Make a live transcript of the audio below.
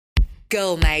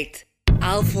Goalmate,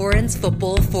 Al Foran's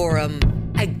Football Forum,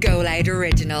 a Go Loud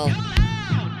original.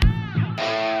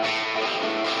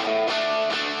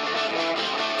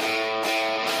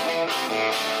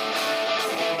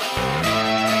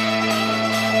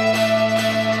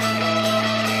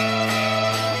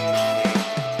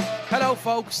 Hello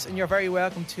folks, and you're very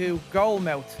welcome to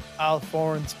Goalmate, Al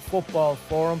Foran's Football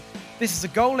Forum. This is a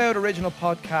Go Loud original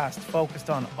podcast focused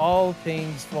on all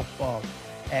things football.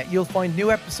 You'll find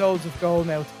new episodes of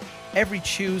Goalmate every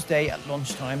Tuesday at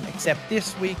lunchtime, except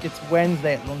this week it's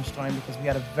Wednesday at lunchtime because we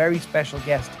had a very special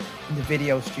guest in the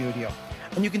video studio.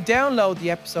 And you can download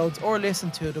the episodes or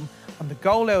listen to them on the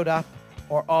Go Loud app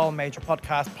or all major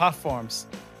podcast platforms.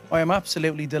 I am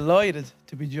absolutely delighted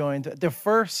to be joined, the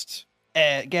first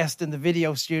guest in the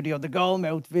video studio, the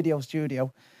Goalmate video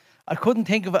studio. I couldn't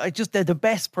think of it. The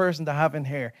best person to have in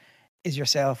here is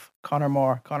yourself, Conor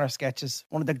Moore, Conor Sketches,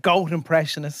 one of the GOAT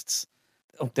impressionists.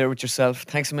 Up there with yourself.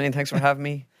 Thanks a million. Thanks for having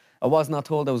me. I was not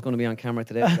told I was going to be on camera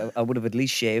today. I would have at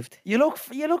least shaved. You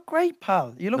look great,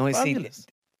 pal. You look fabulous.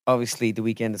 Obviously, the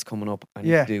weekend is coming up. I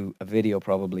need to do a video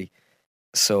probably.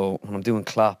 So when I'm doing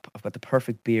Klopp, I've got the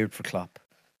perfect beard for Klopp.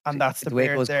 And that's the way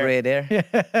beard it goes there. grey there.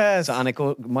 Yes.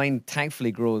 So mine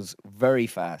thankfully grows very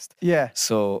fast. Yeah.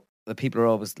 So the people are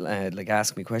always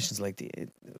asking me questions like,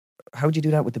 how would you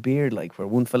do that with the beard? Like where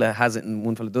one fella has it and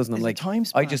one fella doesn't. I'm like, time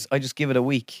span? I just give it a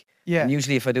week. Yeah. And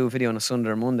usually if I do a video on a Sunday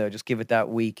or Monday, I just give it that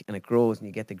week and it grows and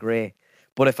you get the grey.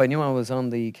 But if I knew I was on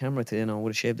the camera today, I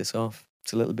would have shaved this off.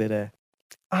 It's a little bit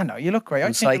I know, you look great.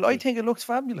 I think it looks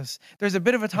fabulous. There's a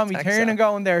bit of a Tommy Tiernan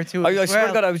going there too. I swear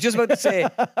to God, I was just about to say,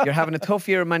 you're having a tough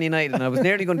year at Man United, and I was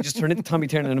nearly going to just turn into Tommy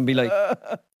Tiernan and be like,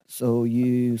 so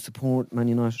you support Man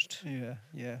United?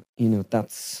 Yeah. You know,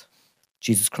 that's...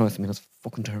 Jesus Christ, I mean, that's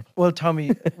fucking terrible. Well, Tommy,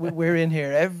 we're in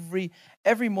here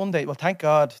every Monday. Well, thank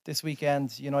God this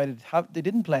weekend United they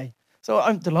didn't play. So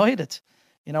I'm delighted.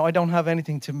 I don't have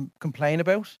anything to complain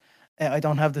about. I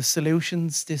don't have the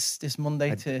solutions this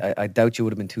Monday I doubt you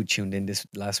would have been too tuned in this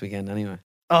last weekend anyway.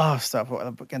 Oh, stop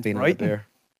against Being Brighton.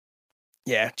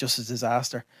 Yeah, just a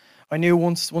disaster. I knew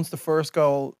once the first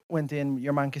goal went in,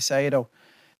 your man Caicedo,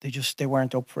 they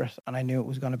weren't up for it, and I knew it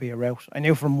was going to be a rout. I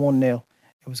knew from 1-0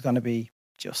 it was going to be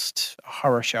just a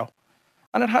horror show.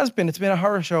 And it has been. It's been a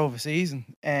horror show of a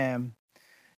season. And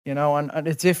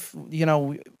it's if,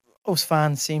 us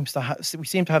fans seem to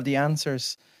have the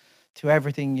answers to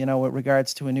everything, with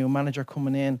regards to a new manager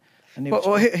coming in.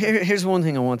 Here's one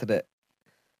thing I wanted to...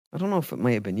 I don't know if it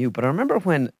might have been you, but I remember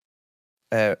when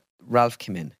Ralph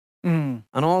came in and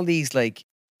all these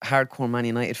hardcore Man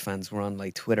United fans were on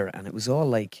Twitter, and it was all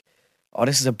like, oh,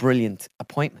 this is a brilliant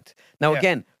appointment. Now,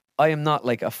 again, I am not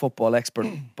a football expert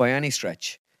by any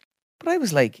stretch, but I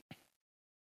was like,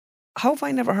 how have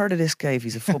I never heard of this guy if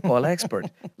he's a football expert?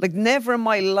 Never in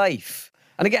my life.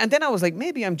 And then I was like,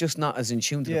 maybe I'm just not as in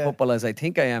tune to the football as I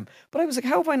think I am. But I was like,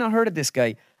 how have I not heard of this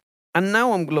guy? And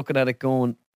now I'm looking at it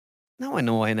going, now I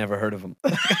know I never heard of him.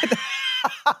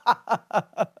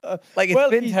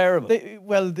 It's been terrible.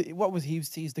 What was he?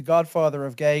 He's the godfather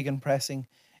of gegenpressing.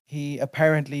 He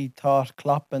apparently taught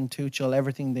Klopp and Tuchel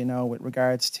everything they know with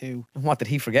regards to... And what, did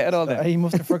he forget it all then? He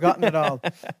must have forgotten it all.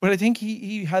 But I think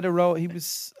he had a role. He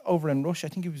was over in Russia. I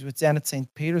think he was with Zenit St.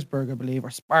 Petersburg, I believe, or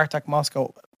Spartak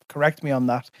Moscow. Correct me on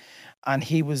that. And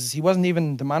he wasn't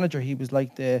even the manager. He was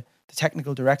like the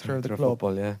technical director of the club.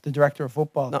 Football, yeah. The director of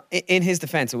football. Now, in his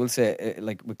defence, I will say,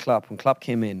 with Klopp, when Klopp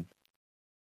came in,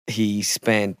 he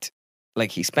spent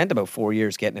about 4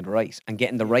 years getting it right and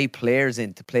getting the right players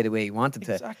in to play the way he wanted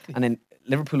to. Exactly. And then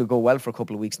Liverpool would go well for a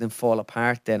couple of weeks and then fall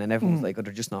apart then, and everyone's like, oh,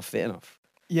 they're just not fit enough.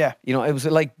 Yeah. It was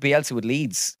like Bielsa with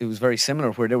Leeds. It was very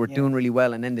similar, where they were doing really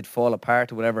well and then they'd fall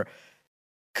apart or whatever,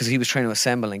 because he was trying to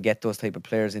assemble and get those type of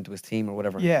players into his team or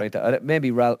whatever. Yeah. Right?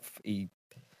 Maybe Ralph...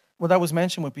 Well, that was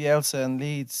mentioned with Bielsa and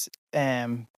Leeds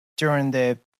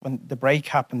during when the break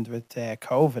happened with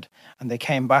COVID and they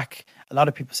came back. A lot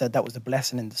of people said that was a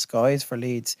blessing in disguise for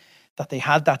Leeds, that they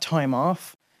had that time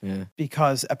off. Yeah.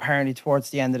 Because apparently towards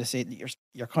the end of the season,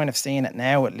 you're kind of seeing it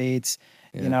now at Leeds.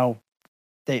 Yeah.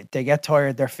 They get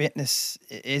tired. Their fitness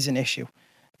is an issue.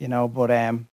 But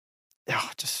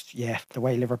the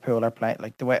way Liverpool are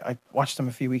playing, the way I watched them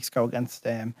a few weeks ago against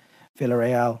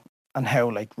Villarreal, and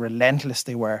how relentless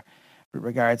they were with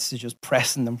regards to just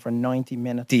pressing them for 90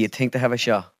 minutes. Do you think they have a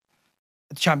shot?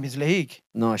 The Champions League?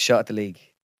 No, a shot at the league.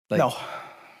 No,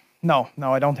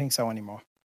 I don't think so anymore.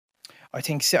 I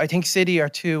think City are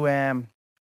too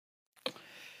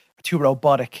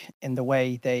robotic in the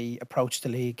way they approach the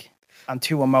league, and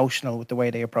too emotional with the way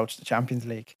they approach the Champions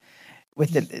League.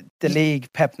 With the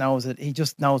league, Pep knows it. He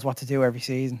just knows what to do every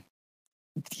season.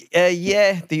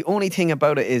 Yeah, the only thing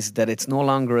about it is that it's no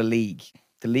longer a league.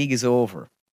 The league is over.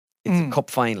 It's a cup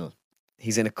final.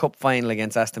 He's in a cup final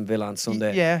against Aston Villa on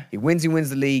Sunday. Yeah. He wins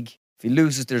the league. If he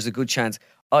loses, there's a good chance.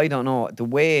 I don't know.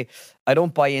 I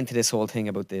don't buy into this whole thing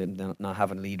about the not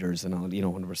having leaders and all,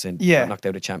 100%. Yeah. Knocked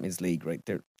out of Champions League, right?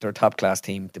 They're a top class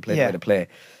team. They play the Yeah. way they play.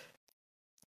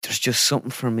 There's just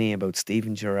something for me about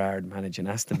Steven Gerrard managing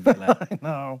Aston Villa. I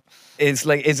know. It's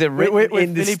like, is it written with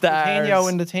in the Philippe stars? Coutinho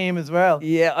in the team as well.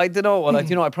 Yeah, I don't know. Well,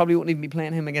 I probably wouldn't even be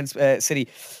playing him against City.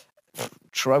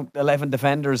 Throw out 11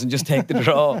 defenders and just take the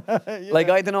draw. Yeah. Like,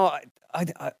 I don't know.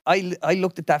 I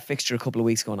looked at that fixture a couple of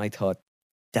weeks ago and I thought,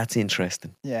 that's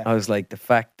interesting. Yeah. I was like, the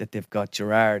fact that they've got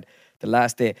Gerrard the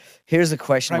last day. Here's a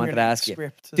question I wanted to ask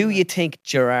you. Do you think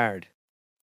Gerrard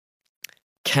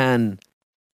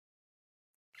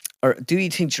do you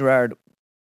think Gerrard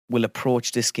will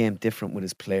approach this game different with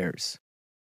his players?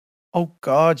 Oh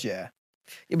God, yeah.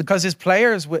 Because his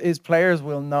players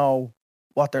will know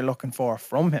what they're looking for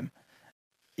from him.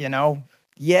 Yeah.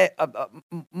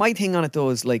 My thing on it though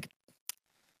is like,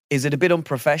 is it a bit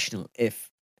unprofessional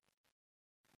if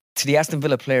to the Aston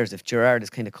Villa players, if Gerrard is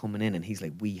kind of coming in and he's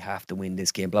like, we have to win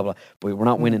this game, blah blah, but we're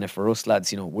not winning it for us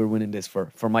lads. We're winning this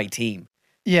for my team.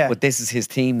 Yeah. But this is his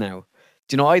team now.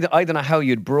 Do I don't know how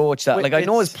you'd broach that. Like, I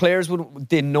know his players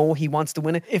they know he wants to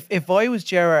win it. If I was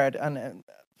Gerrard, and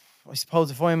I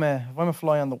suppose if I'm a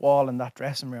fly on the wall in that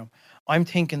dressing room, I'm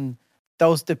thinking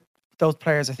those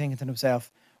players are thinking to themselves,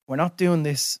 we're not doing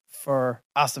this for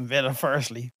Aston Villa.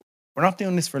 Firstly, we're not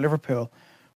doing this for Liverpool.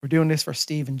 We're doing this for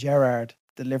Steven Gerrard,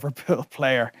 the Liverpool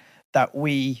player that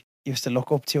we used to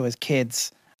look up to as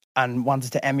kids and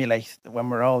wanted to emulate when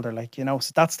we're older.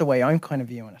 So that's the way I'm kind of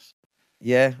viewing it.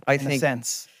 Yeah, I in think a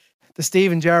sense, the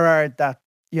Steven Gerrard that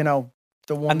the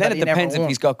one. And then that it depends if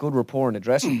he's got good rapport in the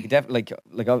dressing room. He definitely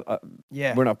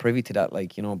yeah. We're not privy to that,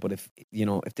 but if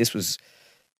this was,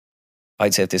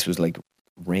 I'd say if this was like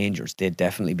Rangers, they'd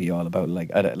definitely be all about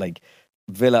like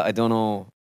Villa. I don't know,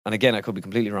 and again, I could be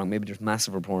completely wrong. Maybe there's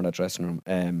massive rapport in that dressing room,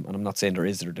 and I'm not saying there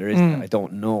isn't. I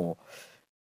don't know.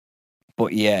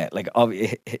 But yeah, like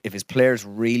if his players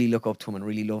really look up to him and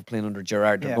really love playing under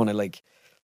Gerrard, they're gonna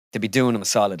to be doing him a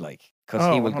solid,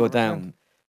 because he will 100%. Go down.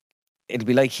 It'll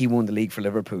be like he won the league for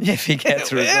Liverpool if he gets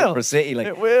through for City. Like,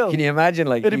 it will. Can you imagine?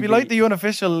 Like, it'd be like the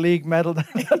unofficial league medal.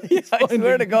 I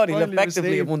swear to God, he'll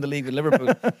effectively have won the league with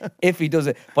Liverpool if he does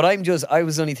it. But I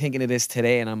was only thinking of this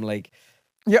today, and I'm like,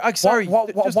 yeah, I'm sorry.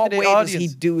 What way does he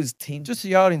do his team? Just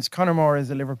the audience. Conor Moore is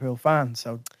a Liverpool fan,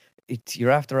 so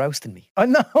you're after ousting me.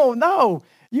 No.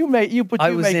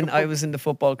 I was in the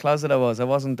football closet. I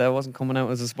wasn't coming out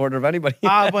as a supporter of anybody.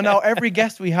 But no, every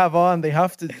guest we have on, they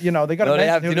have to, they got to. No, they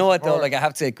have. You know what though? Like, I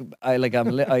have to.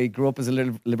 I grew up as a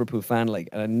Liverpool fan. Like,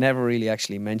 and I never really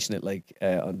actually mention it like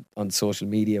on social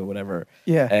media or whatever.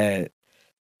 Yeah.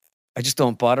 I just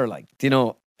don't bother. Like,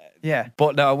 Yeah.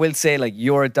 But now I will say, like,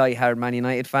 you're a die-hard Man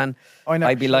United fan.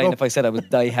 I'd be lying if I said I was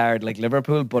die-hard like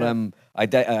Liverpool, but I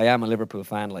am a Liverpool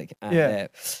fan. Like, and,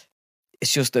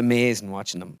 it's just amazing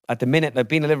watching them. At the minute, like,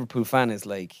 being a Liverpool fan is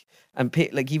like, and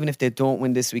like, even if they don't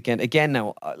win this weekend, again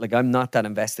now, like, I'm not that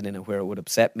invested in it where it would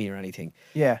upset me or anything.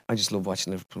 Yeah. I just love watching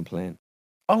Liverpool playing.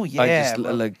 Oh yeah. I just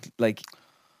like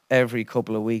every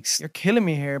couple of weeks. You're killing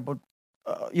me here, but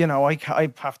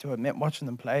I have to admit, watching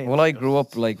them play. Well, I grew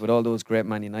up like with all those great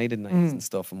Man United nights and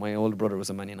stuff, and my older brother was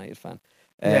a Man United fan.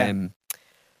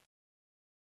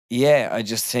 I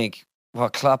just think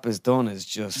what Klopp has done is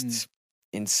just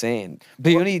insane.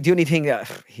 But the only thing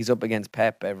that he's up against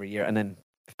Pep every year, and then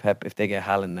if they get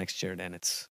Haaland next year, then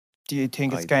it's. Do you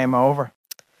think it's game over?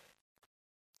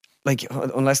 Like,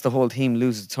 unless the whole team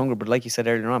loses its hunger, but like you said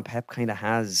earlier on, Pep kind of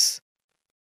has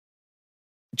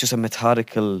just a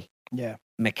methodical,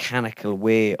 mechanical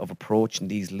way of approaching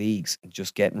these leagues and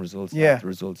just getting results after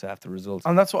results after results.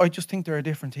 And that's what I just think they're a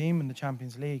different team in the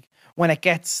Champions League when it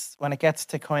gets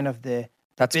to kind of the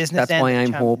business. That's why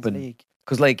I'm hoping,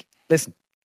 because like, listen,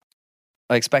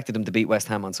 I expected them to beat West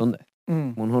Ham on Sunday.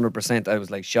 100%. I was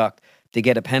like shocked. They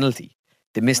get a penalty.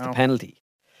 They missed a penalty.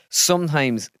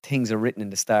 Sometimes things are written in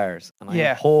the stars, and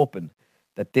I'm hoping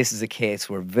that this is a case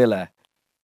where Villa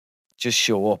just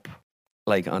show up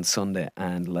like on Sunday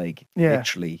and like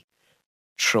literally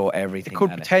throw everything. It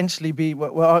could at potentially be.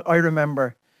 Well, I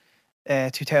remember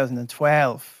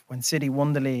 2012 when City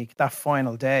won the league that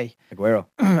final day.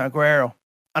 Aguero,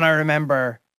 and I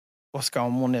remember us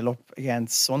going 1-0 up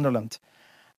against Sunderland,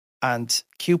 and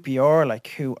QPR, like,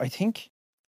 who I think,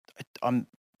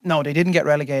 no, they didn't get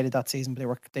relegated that season,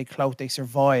 but they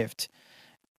survived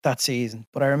that season.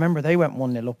 But I remember they went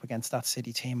 1-0 up against that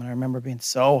City team, and I remember being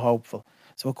so hopeful.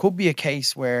 So it could be a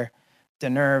case where the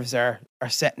nerves are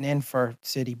setting in for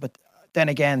City. But then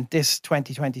again, this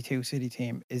 2022 City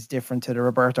team is different to the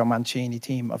Roberto Mancini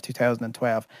team of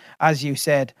 2012. As you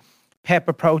said, Pep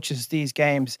approaches these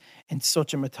games in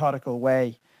such a methodical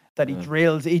way that he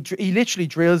literally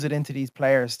drills it into these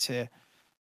players to,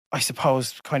 I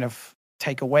suppose, kind of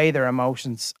take away their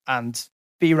emotions and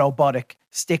be robotic,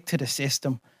 stick to the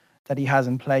system that he has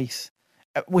in place,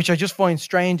 which I just find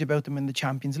strange about them in the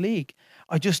Champions League.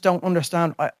 I just don't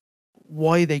understand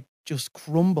why they just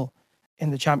crumble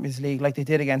in the Champions League like they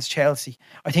did against Chelsea.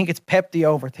 I think it's Pep the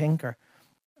overthinker.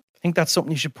 I think that's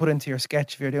something you should put into your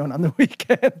sketch if you're doing on the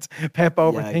weekend. Pep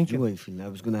overthinking. I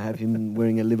was going to have him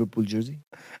wearing a Liverpool jersey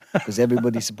because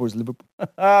everybody supports Liverpool.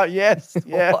 Ah, yes.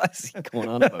 Yeah. What is he going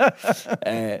on about?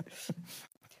 I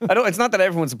know it's not that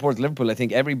everyone supports Liverpool. I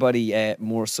think everybody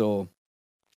more so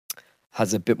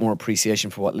has a bit more appreciation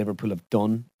for what Liverpool have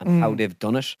done and how they've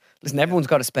done it. Listen, everyone's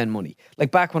got to spend money. Like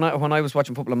back when I was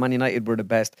watching football and Man United were the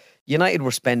best, United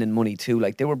were spending money too.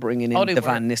 Like they were bringing in the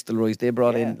Van Nistelrooys. They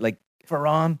brought in like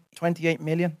Varane, 28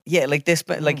 million. Yeah, like they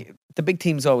spent like the big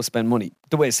teams always spend money.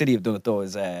 The way City have done it though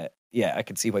is I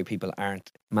can see why people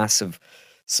aren't massive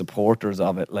supporters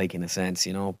of it, like in a sense,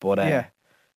 you know. But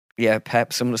yeah,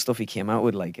 Pep, some of the stuff he came out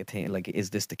with, like I think, like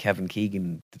is this the Kevin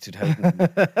Keegan the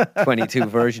 2022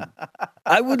 version?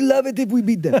 I would love it if we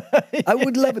beat them. I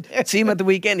would love it. See him at the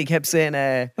weekend. He kept saying,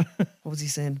 what was he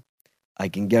saying? I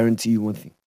can guarantee you one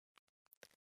thing: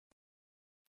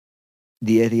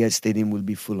 the Etihad Stadium will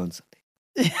be full on Sunday.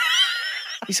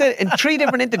 He said in 3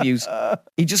 different interviews.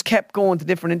 He just kept going to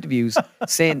different interviews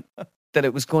saying that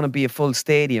it was going to be a full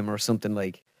stadium or something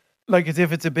like as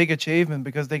if it's a big achievement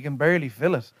because they can barely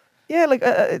fill it. Yeah, like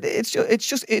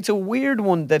it's a weird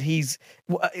one that he's.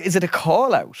 Is it a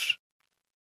call out?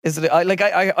 Is it?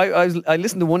 I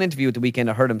listened to one interview at the weekend.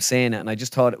 I heard him saying it, and I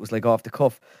just thought it was like off the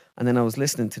cuff. And then I was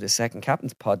listening to the second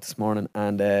captain's pod this morning,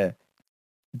 and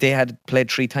they had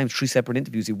played 3 times, 3 separate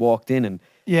interviews. He walked in, and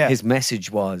his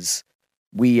message was,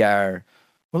 "We are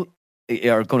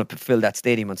going to fill that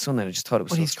stadium on Sunday." And I just thought it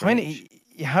was. But he's strange.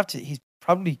 He's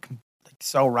probably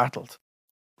so rattled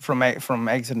from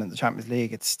exiting the Champions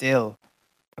League. It's still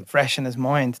fresh in his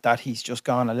mind that he's just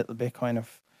gone a little bit kind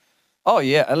of. Oh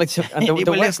yeah, I like to. And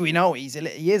we know he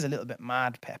is a little bit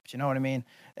mad, Pep. Do you know what I mean?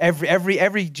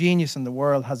 Every genius in the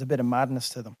world has a bit of madness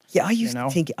to them. Yeah, I used to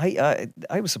think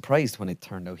I was surprised when it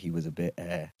turned out he was a bit.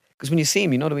 Because when you see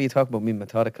him, you know the way you talk about being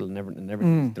methodical and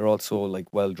everything. They're all so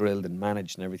like well drilled and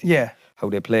managed and everything. Yeah, how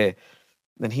they play.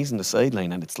 Then he's on the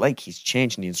sideline, and it's like he's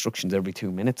changing the instructions every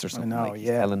 2 minutes or something. I know, he's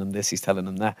telling him this, he's telling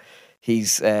him that.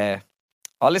 He's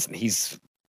listen, he's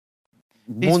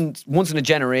once in a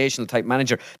generational type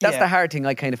manager. That's the hard thing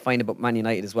I kind of find about Man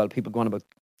United as well. People going about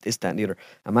this, that, and the other.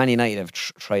 And Man United have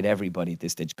tried everybody at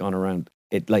this stage, gone around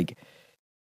it. Like,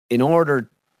 in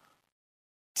order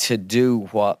to do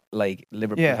what like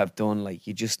Liverpool have done, like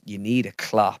you need a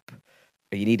Klopp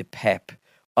or you need a Pep.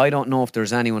 I don't know if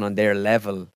there's anyone on their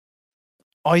level.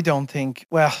 I don't think.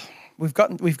 Well, we've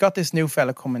got this new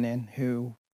fella coming in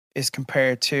who is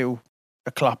compared to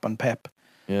a Klopp and Pep.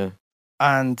 Yeah,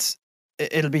 and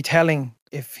it'll be telling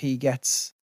if he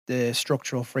gets the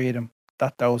structural freedom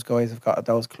that those guys have got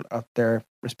at their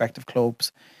respective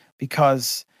clubs,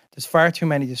 because there's far too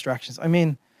many distractions. I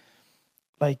mean,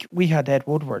 like we had Ed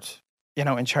Woodward,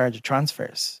 in charge of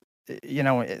transfers,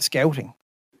 scouting.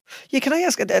 Yeah, can I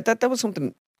ask that was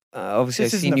something? Obviously,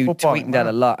 I've seen you tweeting that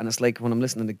a lot, and it's like when I'm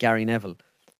listening to Gary Neville,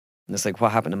 and it's like,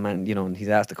 what happened to Man? And he's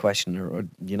asked a question, or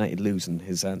United lose, and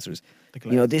his answers,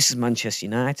 this is Manchester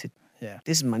United. Yeah,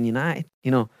 this is Man United.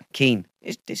 Keane,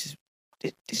 this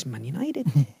is Man United.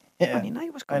 Yeah, Man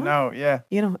United, what's going on? I know.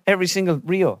 Yeah, every single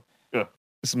Rio. Yeah,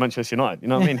 this is Manchester United. You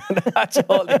know what I mean? That's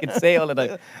all they can say all the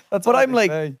time. But I'm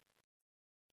like,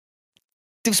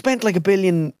 they've spent like £1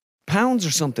 billion or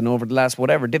something over the last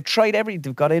whatever. They've tried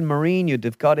they've got in Mourinho,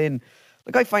 they've got in,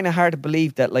 like, I find it hard to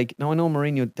believe that, like, now I know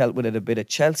Mourinho dealt with it a bit at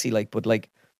Chelsea, like, but like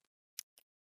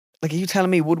are you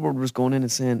telling me Woodward was going in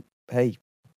and saying, hey,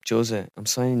 Jose, I'm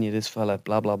signing you this fella,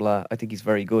 blah blah blah, I think he's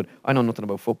very good. I know nothing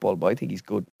about football, but I think he's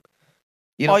good.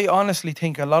 I honestly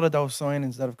think a lot of those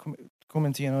signings that have come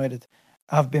into United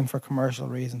have been for commercial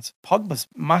reasons. Pogba's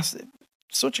massive,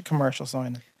 such a commercial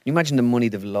signing. Can you imagine the money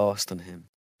they've lost on him?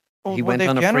 He went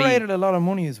on a generated a lot of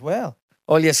money as well.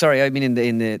 Oh yeah, sorry. I mean,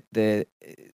 in the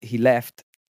he left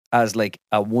as like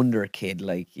a wonder kid,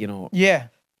 like Yeah,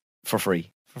 for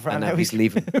free. And now he's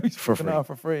leaving for free.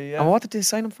 For free, yeah. And what did they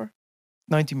sign him for?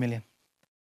 90 million.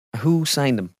 Who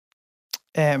signed him?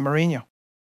 Mourinho,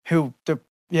 who the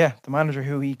manager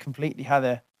who he completely had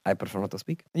a. I prefer not to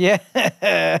speak. Yeah.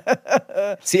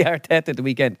 See Arteta at the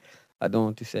weekend. I don't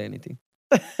want to say anything.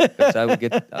 because I would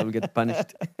get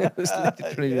punished. It was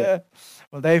literally Yeah.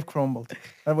 Well, they've crumbled.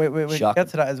 And we Shocking. get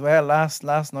to that as well. Last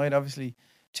night, obviously,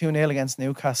 2-0 against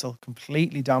Newcastle,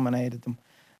 completely dominated them.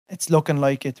 It's looking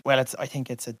like it. Well, I think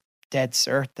it's a dead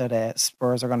cert that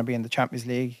Spurs are going to be in the Champions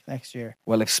League next year.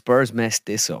 Well, if Spurs messed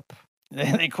this up,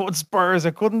 They could Spurs,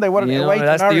 or couldn't they? What are you they know, waiting?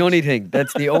 that's the only thing.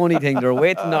 That's the only thing. They're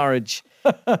waiting Norwich.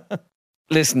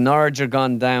 Listen, Norwich are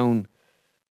gone down,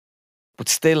 but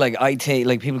still, like I take,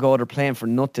 like people go, they're playing for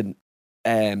nothing.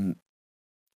 You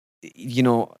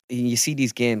know, you see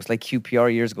these games like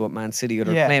QPR years ago at Man City, or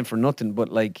they're playing for nothing. But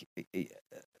like,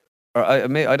 or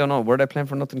I don't know, were they playing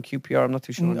for nothing? QPR, I'm not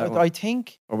too sure. On that one. I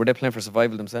think, or were they playing for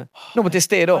survival themselves? No, but they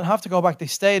stayed up. I'll have to go back. They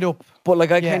stayed up. But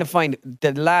like, I kind of find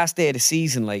the last day of the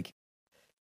season, like,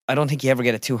 I don't think you ever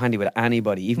get it too handy with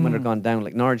anybody, even when they're gone down.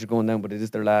 Like Norwich are going down, but it is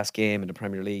their last game in the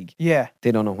Premier League. Yeah,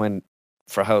 they don't know when,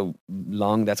 for how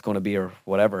long that's going to be, or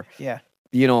whatever. Yeah,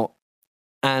 you know,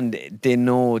 and they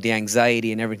know the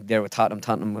anxiety and everything there with Tottenham.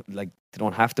 Tottenham, like, they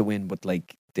don't have to win, but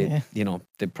like they, you know,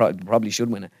 they probably should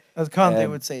win it. As Conte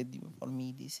would say, for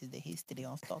me, this is the history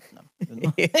of Tottenham.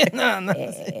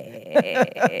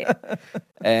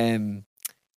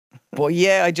 But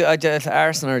yeah, I just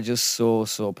Arsenal are just so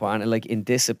poor, and like in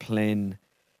discipline.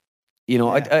 You know,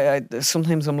 I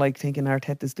sometimes I'm like thinking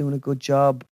Arteta's doing a good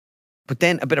job, but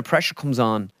then a bit of pressure comes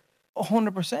on,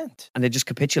 100%, and they just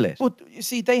capitulate. But you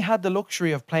see, they had the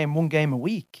luxury of playing one game a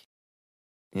week.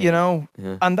 Yeah. You know,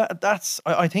 Yeah. and that's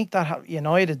I think that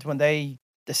United, when the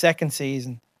second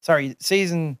season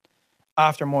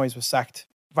after Moyes was sacked,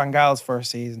 Van Gaal's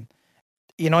first season,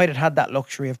 United had that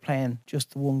luxury of playing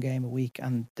just the one game a week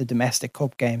and the domestic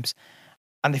cup games,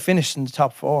 and they finished in the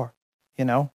top 4. You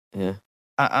know, Yeah.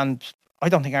 And I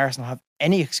don't think Arsenal have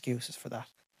any excuses for that.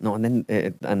 No, and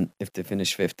then and if they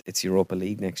finish 5th, it's Europa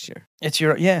League next year. It's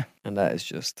yeah. And that is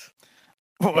just.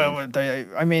 Well,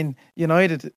 I mean,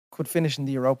 United could finish in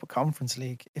the Europa Conference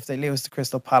League if they lose to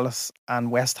Crystal Palace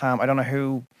and West Ham. I don't know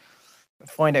who.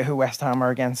 Find out who West Ham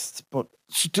are against, but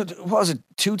What was it?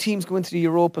 2 teams go into the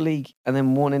Europa League and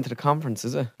then 1 into the conference,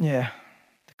 is it? Yeah.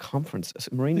 The conference.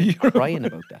 Marina's crying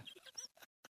about that.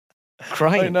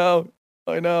 Crying. I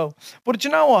know. But do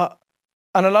you know what?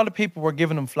 And a lot of people were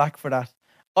giving him flack for that.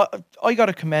 I got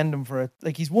to commend him for it.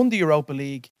 Like, he's won the Europa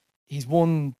League. He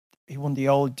won the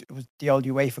old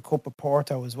UEFA Cup of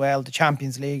Porto as well. The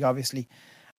Champions League, obviously.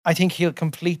 I think he'll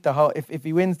complete the whole. If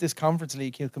he wins this Conference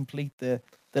League, he'll complete the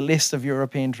list of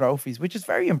European trophies, which is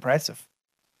very impressive.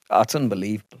 Oh, it's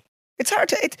unbelievable. It's hard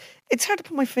to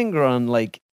put my finger on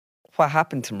like what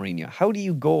happened to Mourinho. How do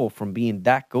you go from being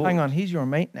that good? Hang on, he's your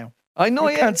mate now. I know.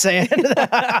 I can't say it.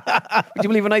 Would you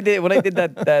believe when I did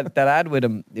that ad with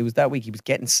him? It was that week he was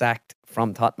getting sacked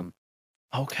from Tottenham.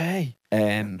 Okay.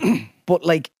 But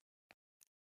like,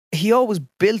 he always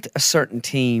built a certain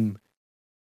team.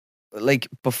 Like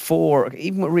before,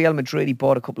 even with Real Madrid, he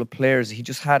bought a couple of players. He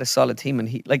just had a solid team, and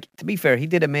he, like, to be fair, he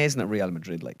did amazing at Real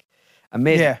Madrid. Like,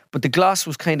 amazing. Yeah. But the gloss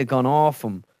was kind of gone off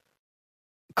him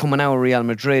coming out of Real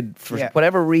Madrid for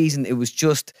whatever reason. It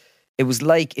was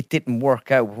like it didn't work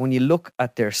out. When you look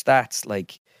at their stats,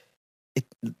 like, it,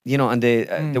 you know, and they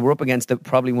were up against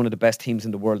probably one of the best teams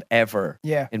in the world ever.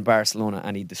 Yeah. In Barcelona,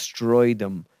 and he destroyed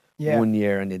them one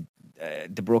year, and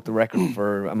they broke the record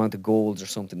for amount of goals or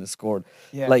something they scored.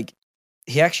 Yeah. Like,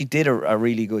 he actually did a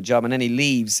really good job, and then he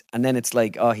leaves, and then it's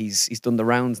like, oh, he's done the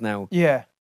rounds now. Yeah.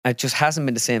 And it just hasn't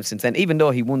been the same since then, even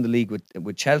though he won the league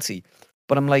with Chelsea.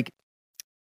 But I'm like,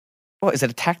 what, is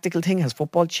it a tactical thing? Has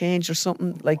football changed or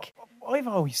something? Like, I've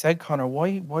always said, Conor,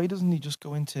 why doesn't he just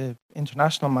go into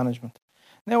international management?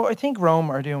 Now, I think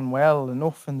Rome are doing well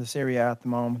enough in the Serie A at the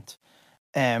moment.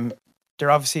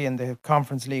 They're obviously in the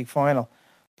Conference League final.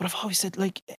 But I've always said,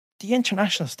 like, the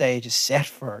international stage is set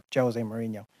for Jose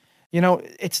Mourinho. You know,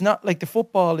 it's not like the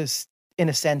football is, in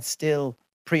a sense, still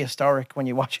prehistoric when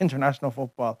you watch international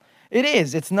football. It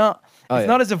is. It's not. It's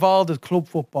not as evolved as club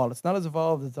football. It's not as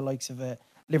evolved as the likes of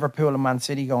Liverpool and Man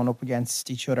City going up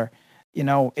against each other. You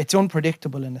know, it's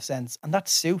unpredictable in a sense, and that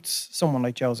suits someone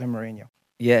like Jose Mourinho.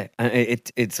 Yeah, and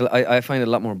I find it a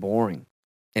lot more boring.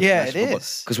 Yeah, it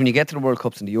is. Because when you get to the World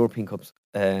Cups and the European Cups,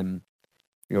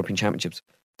 European Championships,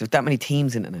 there's that many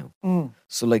teams in it now.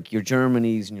 So like your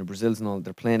Germanys and your Brazils and all,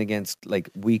 they're playing against like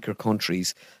weaker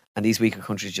countries, and these weaker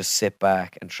countries just sit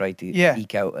back and try to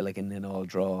eke out like a 0-0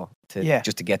 draw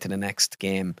just to get to the next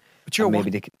game. But you're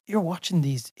watching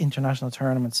these international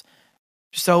tournaments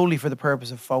solely for the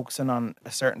purpose of focusing on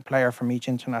a certain player from each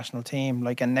international team,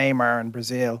 like a Neymar in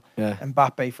Brazil,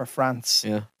 Mbappe for France.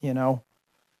 Yeah, you know.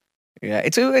 Yeah,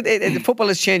 football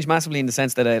has changed massively in the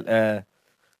sense that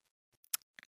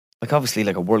like obviously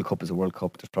like a World Cup is a World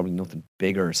Cup. There's probably nothing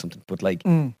bigger or something, but like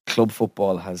club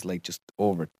football has like just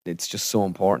it's just so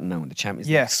important now, and the Champions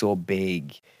League is so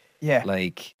big. Yeah.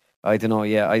 Like I don't know.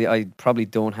 Yeah, I probably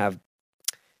don't have.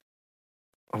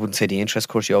 I wouldn't say the interest. Of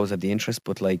course, you always have the interest,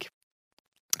 but like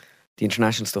the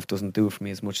international stuff doesn't do it for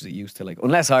me as much as it used to. Like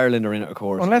unless Ireland are in it, of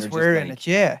course. Unless we're in it,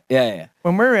 yeah. Yeah.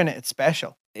 When we're in it, it's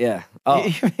special. Yeah.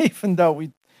 Oh. Even though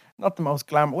we not the most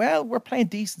glamour. Well, we're playing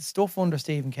decent stuff under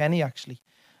Stephen Kenny, actually.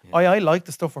 Yeah. I like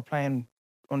the stuff we're playing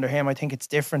under him. I think it's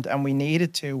different, and we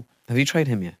needed to. Have you tried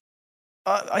him yet?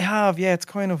 I have, yeah.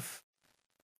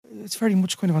 It's very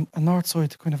much kind of a north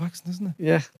side kind of accent, isn't it?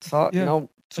 Yeah. You know,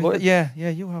 yeah,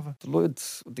 you have it.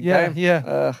 The game.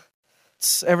 Yeah.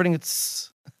 It's everything.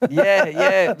 It's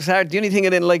yeah. It's hard. The only thing I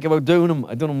didn't like about doing him,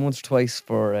 I done him once or twice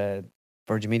for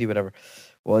Virgin Media, whatever,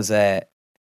 was at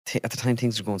the time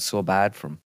things were going so bad for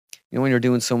him. You know when you're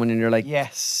doing someone and you're like,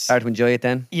 yes, hard to enjoy it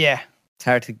then. Yeah, it's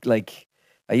hard to like.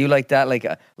 Are you like that? Like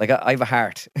I have a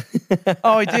heart.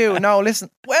 Oh, I do. No, listen.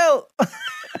 Well,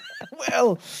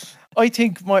 I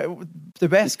think the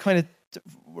best kind of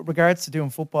regards to doing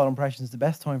football impressions, the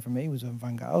best time for me was when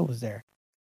Van Gaal was there.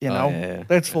 You know,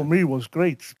 that for me was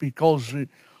great because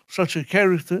such a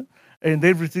character and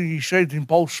everything he said in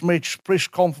post-match press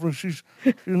conferences,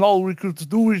 you know, we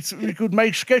could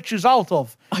make sketches out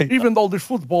of, even though the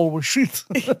football was shit.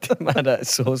 Man,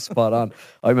 that's so spot on.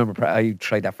 I remember I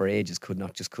tried that for ages,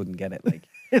 couldn't get it. Like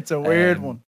it's a weird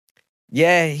one.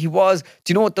 Yeah, he was.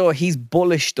 Do you know what though? He's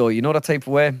bullish though. You know that type of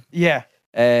way. Yeah.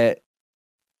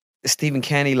 Stephen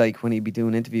Kenny, like when he'd be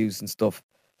doing interviews and stuff,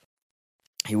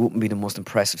 he wouldn't be the most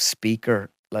impressive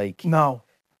speaker. Like no.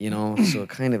 You know, so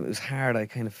it was hard. I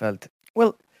kind of felt.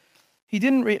 Well, he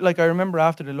didn't like. I remember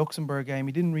after the Luxembourg game,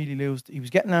 he didn't really lose. He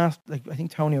was getting asked, like I think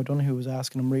Tony O'Donoghue was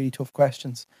asking him really tough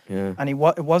questions. Yeah. And it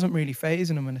wasn't really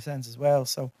phasing him in a sense as well.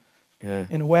 So, yeah,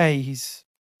 in a way, he's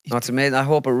that's amazing. I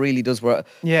hope it really does work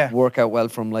out well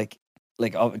from like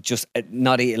just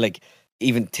not like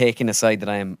even taking aside that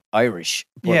I am Irish,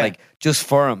 but like just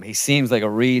for him, he seems like a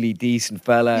really decent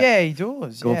fella. Yeah, he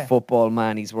does. Good football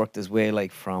man. He's worked his way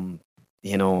like from,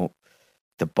 you know,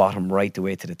 the bottom right the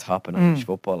way to the top in Irish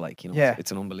football. Like, you know,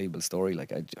 it's an unbelievable story.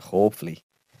 Like, hopefully,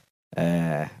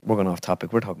 we're going off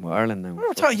topic. We're talking about Ireland now.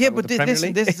 But this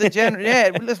is a general.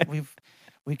 Yeah, listen,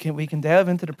 we can delve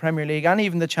into the Premier League and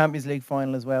even the Champions League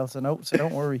final as well. So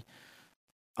don't worry.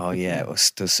 Oh yeah, it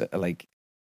was just like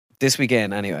this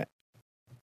weekend anyway.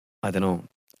 I don't know.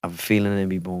 I have a feeling in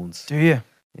my bones. Do you?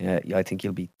 Yeah, I think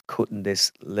you'll be cutting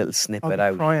this little snippet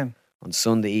out crying on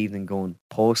Sunday evening, going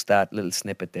post that little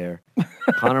snippet there.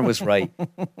 Conor was right.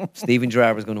 Steven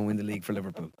Gerrard was going to win the league for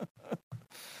Liverpool.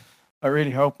 I really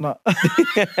hope not.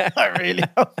 I really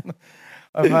hope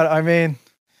not.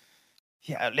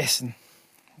 Listen.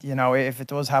 You know, if it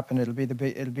does happen, it'll be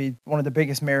one of the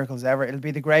biggest miracles ever. It'll be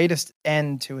the greatest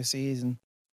end to a season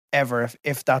ever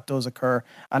if that does occur.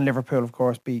 And Liverpool, of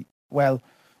course, we're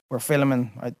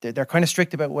filming. They're kind of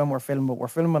strict about when we're filming, but we're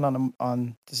filming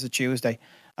on this is a Tuesday,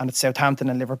 and it's Southampton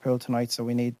and Liverpool tonight. So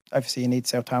you need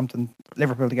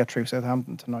Liverpool to get through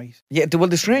Southampton tonight. Yeah. Well,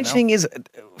 the strange thing is,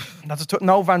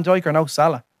 no Van Dijk or no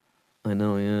Salah. I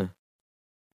know. Yeah.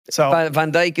 So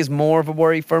Van Dijk is more of a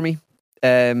worry for me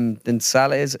than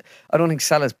Salah is. I don't think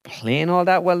Salah's playing all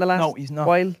that well the last he's not.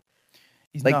 while.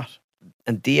 He's not.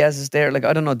 And Diaz is there. Like,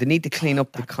 I don't know. They need to clean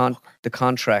up the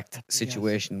contract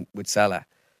situation with Salah.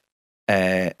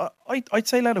 I'd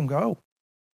say let him go.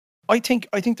 I think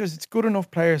it's good enough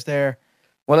players there.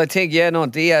 Well, I think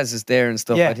Diaz is there and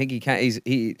stuff. Yeah. I think he can't.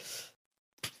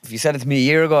 If you said it to me a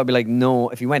year ago, I'd be like, no.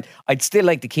 If he went, I'd still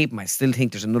like to keep him. I still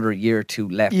think there's another year or two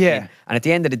left. Yeah. And at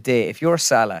the end of the day, if you're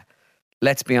Salah,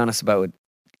 let's be honest about it.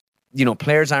 You know,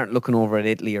 players aren't looking over at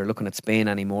Italy or looking at Spain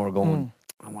anymore, going,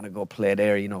 I want to go play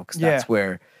there. You know, because that's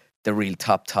where the real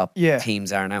top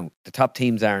teams are now. The top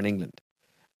teams are in England.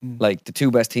 Like the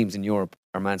two best teams in Europe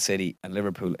are Man City and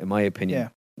Liverpool, in my opinion. Yeah.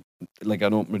 Like I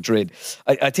know Madrid.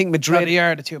 I think Madrid. They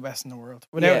are the two best in the world,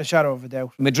 without a shadow of a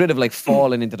doubt. Madrid have like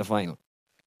fallen into the final.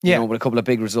 You know, with a couple of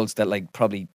big results that like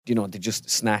probably, you know, they just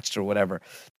snatched or whatever.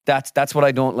 That's what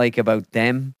I don't like about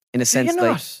them in a sense.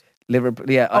 Like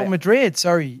Liverpool. Yeah. Madrid.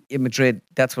 Sorry. In Madrid,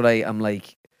 that's what I'm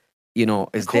like. You know,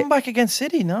 is come back against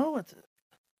City? No.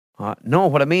 No.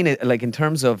 What I mean is, like, in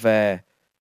terms of as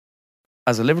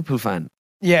a Liverpool fan.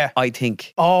 Yeah. I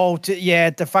think.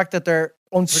 The fact that they're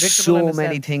unpredictable. So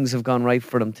many things have gone right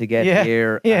for them to get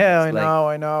here. Yeah,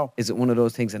 I know. Is it one of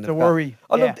those things? And to worry.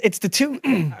 Look, it's the two.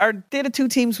 Are they the two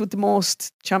teams with the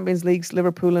most Champions Leagues?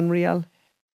 Liverpool and Real.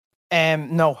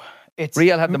 No, it's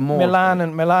Real have the most. Milan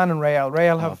and Real.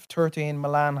 Real have 13.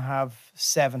 Milan have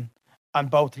 7, and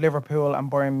both Liverpool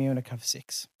and Bayern Munich have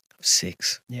 6.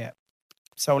 6. Yeah.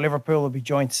 So Liverpool will be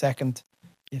joint second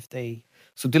if they.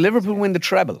 So do Liverpool win the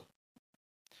treble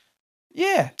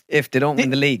Yeah, if they don't win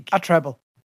the league? a treble.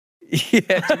 Yeah,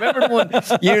 do you remember the one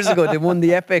years ago? They won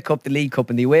the FA Cup, the League Cup,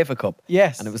 and the UEFA Cup.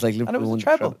 Yes, And it was like Liverpool and it was won a the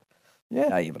treble. treble.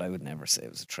 Yeah. Yeah, but I would never say it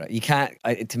was a treble. You can't.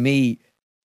 To me,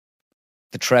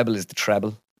 the treble is the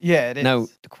treble. Yeah, it is. Now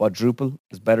the quadruple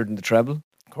is better than the treble.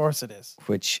 Of course it is.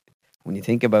 Which, when you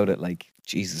think about it, like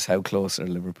Jesus, how close are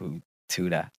Liverpool to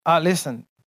that? Listen,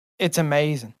 it's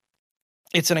amazing.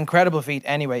 It's an incredible feat.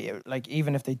 Anyway, like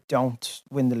even if they don't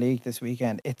win the league this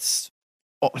weekend, it's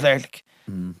like.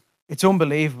 It's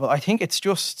unbelievable. I think it's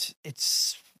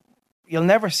you'll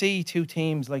never see two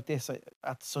teams like this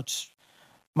at such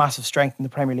massive strength in the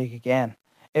Premier League again.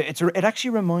 It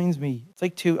actually reminds me, it's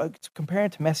like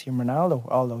compared to Messi and Ronaldo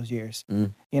all those years,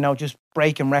 just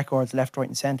breaking records left, right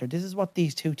and centre. This is what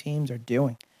these two teams are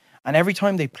doing. And every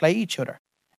time they play each other,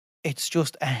 it's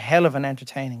just a hell of an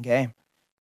entertaining game.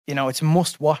 It's a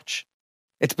must watch.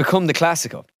 It's become the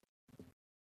Classico.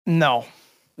 No,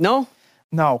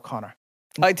 Conor.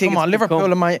 I think come on,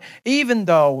 Liverpool even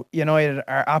though United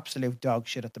are absolute dog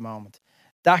shit at the moment,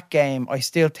 that game I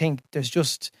still think there's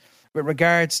just with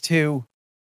regards to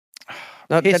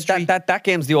history. That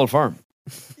game's the Old Firm.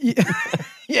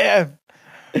 Yeah.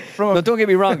 No, don't get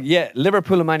me wrong. Yeah,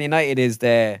 Liverpool and Man United is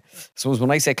the. I suppose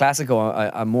when I say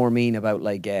Classico, I more mean about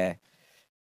like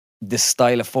the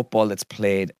style of football that's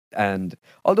played. And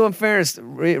although in fairness,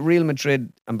 Real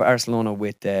Madrid and Barcelona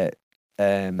with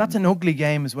that's an ugly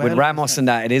game as well. With Ramos and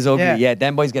that, it is ugly. Yeah,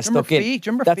 them boys get stuck in. Do you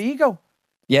remember Figo?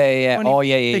 Yeah.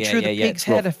 They threw the pig's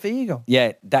head at Figo.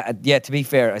 Yeah, to be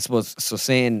fair, I suppose, so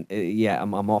saying,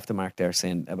 I'm off the mark there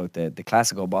saying about the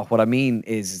Classico, but what I mean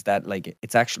is that like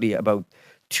it's actually about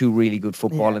two really good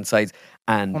footballing sides,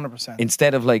 and 100%.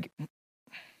 Instead of like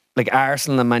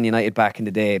Arsenal and Man United back in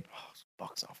the day,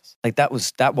 box office. Like that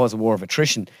was a war of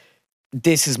attrition.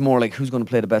 This is more like who's going to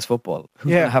play the best football,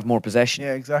 who's going to have more possession.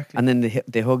 Yeah, exactly. And then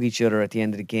they hug each other at the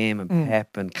end of the game, and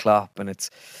Pep and Klopp, and it's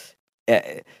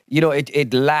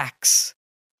it lacks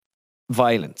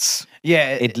violence.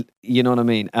 Yeah, you know what I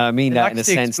mean. I mean that in a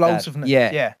sense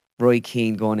that Roy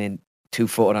Keane going in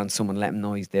 2-footed on someone, letting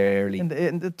noise there early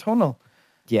in the tunnel.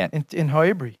 Yeah, in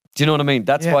Highbury. Do you know what I mean?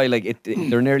 That's why like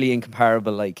they're nearly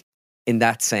incomparable, like in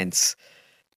that sense.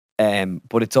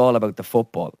 But it's all about the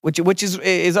football, which is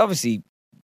obviously,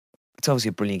 it's obviously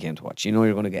a brilliant game to watch.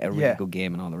 You're going to get a really good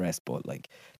game and all the rest. But like,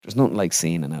 there's nothing like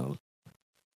seeing an old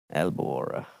elbow or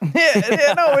a no,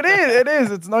 it is.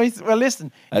 It's nice. Well,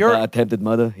 listen, you're attempted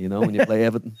mother. When you play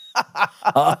Everton.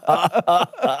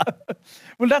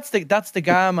 Well, that's the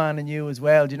guy man in you as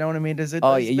well. Do you know what I mean?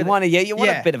 You want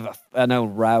a bit of an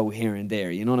old row here and there.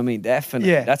 You know what I mean?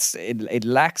 Definitely. Yeah. That's it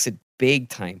lacks it big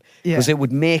time, Yeah. because it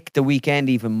would make the weekend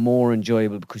even more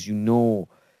enjoyable, because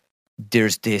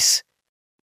there's this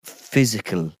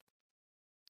physical,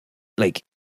 like,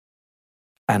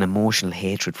 an emotional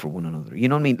hatred for one another. You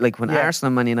know what I mean? Like when Arsenal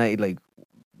and Man United, like,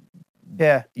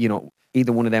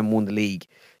 either one of them won the league,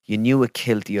 you knew it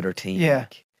killed the other team. Yeah.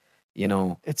 Like,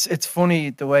 it's funny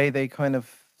the way they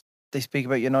speak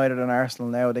about United and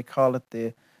Arsenal now. They call it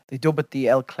they dub it the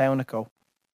El Clownico.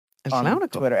 On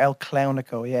Twitter, El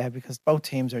Clownico, because both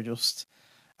teams are just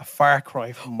a far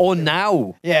cry from. Oh,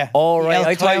 now, all right.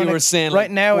 I thought you were saying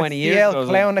right now 20 it's years the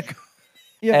ago. El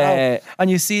Clownico. And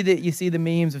you see the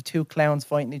memes of two clowns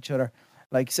fighting each other.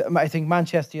 Like, I think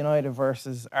Manchester United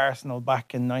versus Arsenal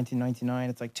back in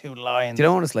 1999. It's like two lions. Do you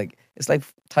know what it's like? It's like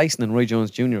Tyson and Roy Jones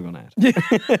Jr. going at.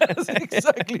 That's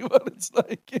exactly what it's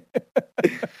like.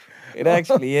 It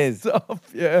actually is. Stop,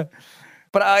 yeah.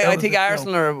 But I think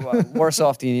Arsenal are worse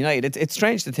off than United. It's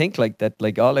strange to think like that.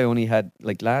 Like all I only had,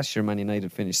 like last year, Man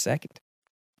United finished second.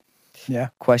 Yeah.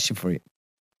 Question for you,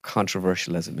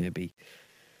 controversial as it may be.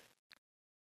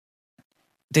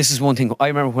 This is one thing. I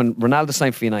remember when Ronaldo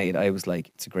signed for United, I was like,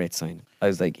 it's a great sign. I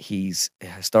was like, he's a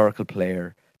historical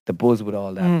player. The buzz with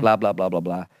all that, blah, blah, blah, blah,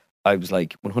 blah. I was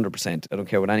like, 100%. I don't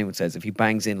care what anyone says. If he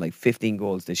bangs in like 15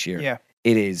 goals this year,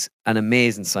 it is an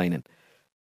amazing signing.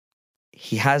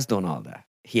 He has done all that.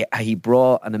 He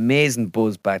brought an amazing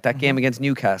buzz back. That game against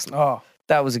Newcastle,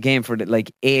 that was a game for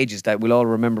like ages that we'll all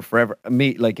remember forever.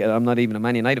 Me, like, I'm not even a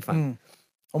Man United fan.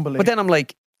 Unbelievable. But then I'm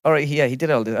like, all right, he did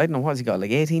all this. I don't know, what has he got?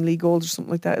 Like 18 league goals or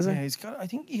something like that, is it? Yeah, he's got, I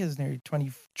think he has nearly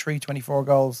 23, 24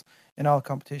 goals in all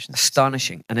competitions.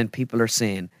 Astonishing. And then people are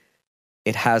saying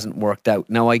it hasn't worked out.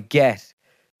 Now, I get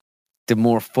the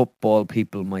more football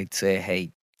people might say,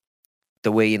 hey,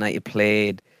 the way United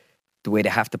played, the way they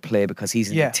have to play because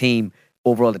he's in the team,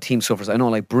 overall the team suffers. I know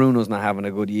like Bruno's not having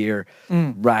a good year.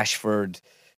 Rashford,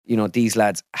 these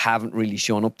lads haven't really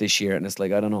shown up this year. And it's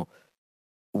like, I don't know.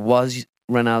 Was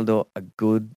Ronaldo a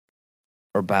good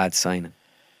or bad signing?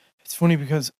 It's funny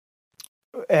because,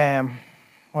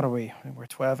 what are we? We're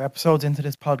 12 episodes into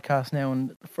this podcast now,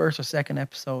 and the first or second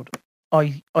episode,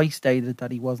 I stated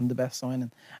that he wasn't the best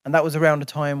signing, and that was around the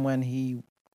time when he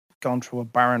gone through a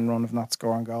barren run of not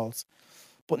scoring goals.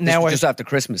 But This now was just after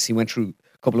Christmas. He went through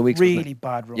a couple of weeks. really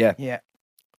bad run. Yeah. Yeah.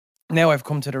 Now I've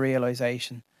come to the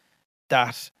realization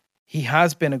that he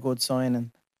has been a good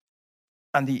signing,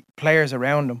 and the players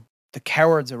around him, the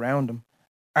cowards around him,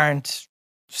 aren't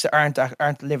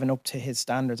living up to his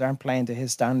standards, aren't playing to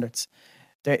his standards.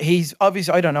 He's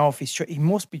obviously, I don't know if he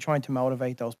must be trying to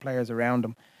motivate those players around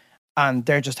him, and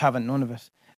they're just having none of it.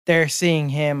 They're seeing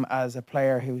him as a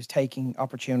player who's taking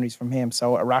opportunities from him.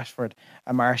 So a Rashford,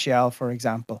 a Martial, for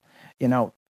example, they're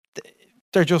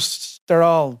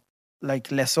all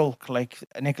like Les Ulk, like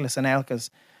Nicholas Anelka's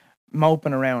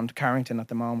moping around Carrington at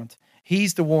the moment.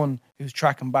 He's the one who's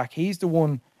tracking back. He's the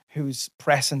one who's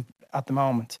pressing at the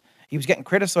moment. He was getting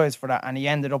criticised for that, and he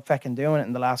ended up fucking doing it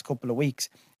in the last couple of weeks.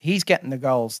 He's getting the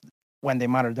goals when they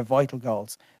matter, the vital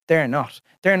goals. They're not.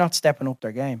 They're not stepping up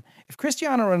their game. If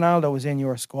Cristiano Ronaldo was in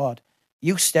your squad,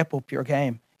 you step up your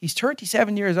game. He's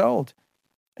 37 years old.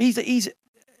 He's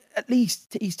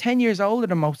 10 years older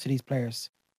than most of these players.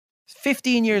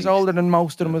 15 years older than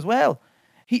most of them as well.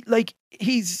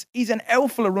 He's an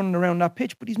outfella running around that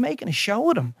pitch, but he's making a show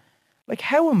of them. Like,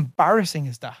 how embarrassing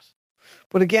is that?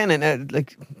 But again, and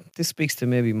this speaks to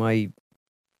maybe my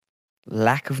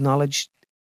lack of knowledge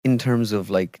in terms of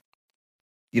real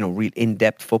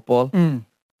in-depth football. I'm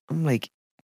like,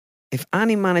 if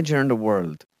any manager in the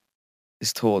world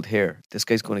is told, here, this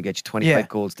guy's going to get you 25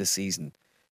 goals this season,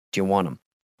 do you want him?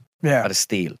 Yeah. At a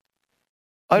steal.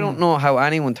 I don't know how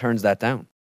anyone turns that down.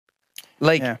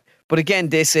 But again,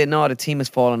 they say, no, the team is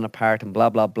falling apart and blah,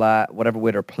 blah, blah, whatever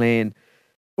way they're playing.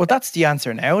 Well, that's the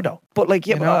answer now, though. But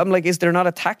I'm like, is there not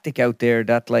a tactic out there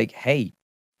that hey,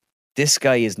 this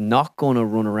guy is not going to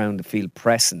run around the field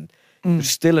pressing. There's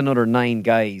still another 9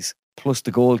 guys plus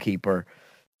the goalkeeper.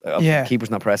 The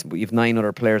keeper's not pressing, but you've 9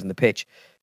 other players on the pitch.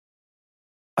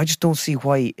 I just don't see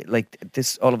why,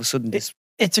 this all of a sudden this.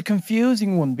 It's a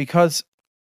confusing one because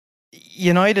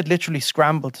United literally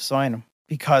scrambled to sign him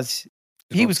because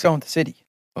he was going to City.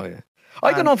 Oh yeah,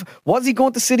 I don't know if was he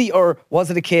going to City or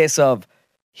was it a case of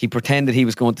he pretended he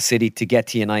was going to City to get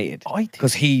to United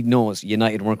because he knows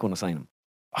United weren't going to sign him.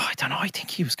 I don't know. I think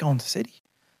he was going to City,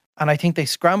 and I think they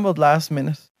scrambled last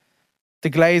minute. The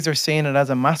Glazers seeing it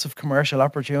as a massive commercial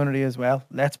opportunity as well.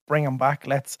 Let's bring him back.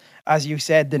 As you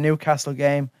said, the Newcastle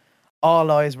game.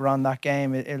 All eyes were on that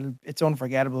game. It's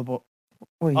unforgettable, but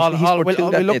we'll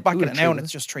look back at it now and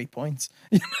it's just 3 points.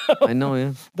 I know,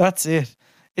 yeah. That's it.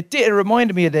 It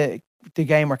reminded me of the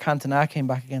game where Cantona came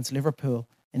back against Liverpool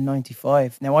in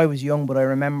 '95. Now, I was young, but I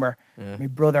remember my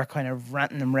brother kind of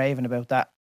ranting and raving about that,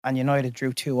 and United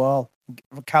drew 2-2.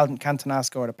 Cantona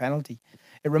scored a penalty.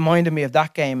 It reminded me of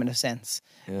that game in a sense.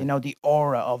 Yeah. The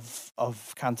aura of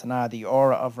Cantona, the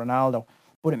aura of Ronaldo,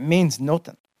 but it means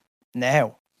nothing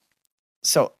now.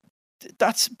 So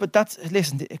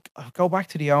listen, go back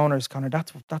to the owners, Conor.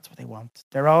 That's what they want.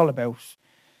 They're all about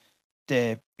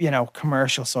the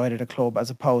commercial side of the club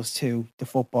as opposed to the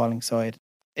footballing side.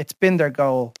 It's been their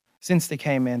goal since they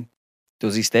came in.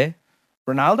 Does he stay?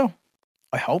 Ronaldo?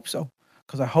 I hope so,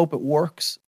 because I hope it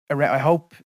works. I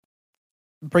hope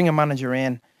bring a manager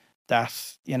in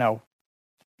that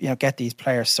get these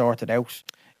players sorted out.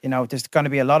 There's going to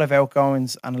be a lot of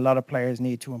outgoings and a lot of players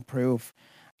need to improve.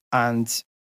 And,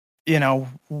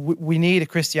 we need a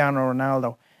Cristiano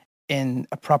Ronaldo in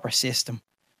a proper system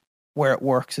where it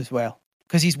works as well.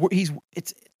 Because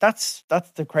that's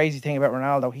the crazy thing about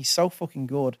Ronaldo. He's so fucking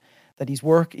good that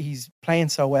he's playing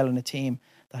so well in a team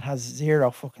that has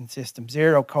zero fucking system,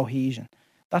 zero cohesion.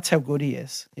 That's how good he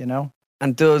is,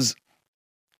 And does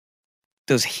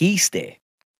he stay?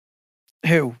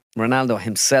 Who? Ronaldo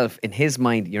himself, in his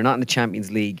mind, you're not in the Champions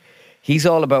League. He's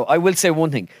all about, I will say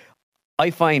one thing.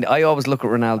 I always look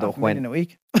at Ronaldo when in a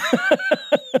week.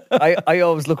 I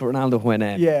always look at Ronaldo when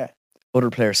other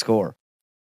players score.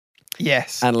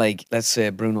 Yes. And let's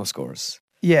say Bruno scores.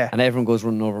 Yeah. And everyone goes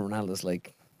running over. Ronaldo's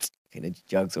kind of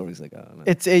jogs over. He's like, oh no.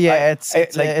 It's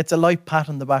a light pat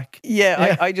on the back.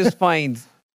 Yeah. I just find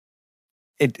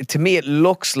it, to me, it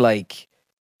looks like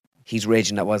he's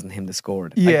raging that wasn't him that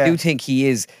scored. Yeah. I do think he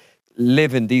is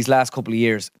living these last couple of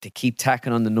years to keep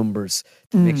tacking on the numbers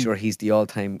to make sure he's the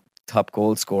all-time top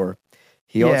goal scorer.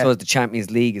 He also has the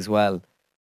Champions League as well.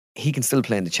 He can still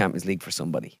play in the Champions League for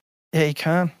somebody. Yeah, he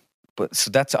can. But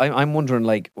so that's I'm wondering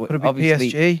could it be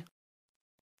PSG?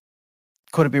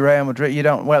 Could it be Real Madrid? You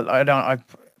don't. Well, I don't.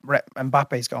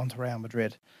 Mbappe's gone to Real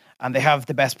Madrid, And they have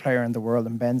the best player in the world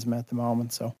in Benzema at the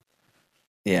moment. So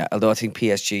Yeah, although I think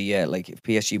PSG, like if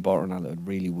PSG bought Ronaldo, it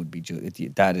really would be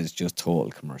that is just total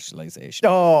commercialization.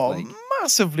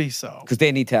 Massively so. Because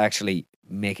they need to actually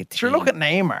make it. Sure, look at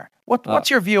Neymar. What's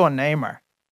your view on Neymar?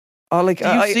 Oh, like Do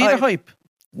you see the hype?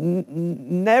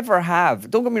 Never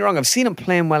have. Don't get me wrong. I've seen him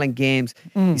playing well in games.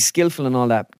 He's skillful and all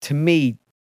that. To me,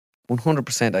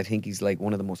 100%, I think he's like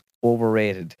one of the most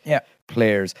overrated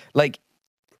players. Like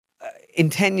in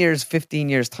 10 years, 15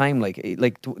 years time, like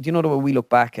do you know the way we look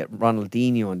back at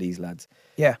Ronaldinho and these lads?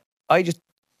 Yeah. I just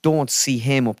don't see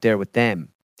him up there with them.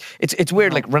 It's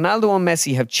weird. Like Ronaldo and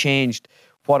Messi have changed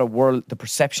the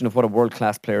perception of what a world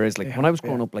class player is. Like when I was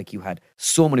growing up, like you had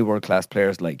so many world class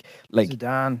players, like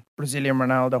Zidane, Brazilian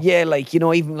Ronaldo. Yeah, like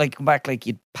even like come back, like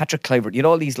you'd Patrick Kluivert, you'd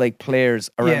all these like players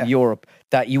around Europe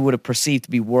that you would have perceived to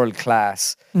be world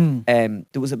class. There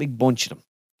was a big bunch of them.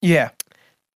 Yeah.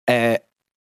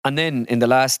 And then in the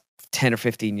last 10 or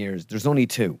 15 years, there's only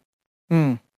two,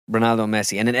 Ronaldo and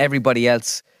Messi, and then everybody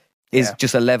else is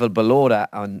just a level below that.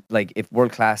 And like if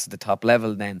world class is the top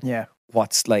level, then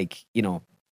what's like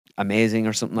amazing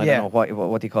or something. I don't know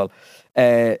what do you call.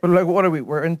 But like, what are we?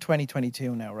 We're in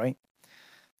 2022 now, right?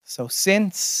 So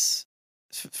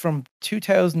from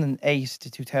 2008 to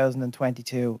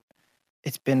 2022,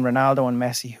 it's been Ronaldo and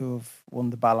Messi who have won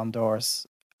the Ballon d'Ors,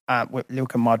 with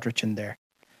Luka Modric in there,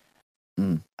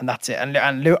 and that's it. And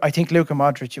I think Luka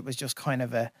Modric, it was just kind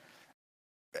of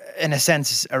in a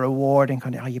sense, a rewarding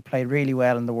kind of, you played really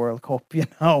well in the World Cup, you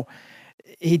know.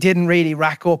 He didn't really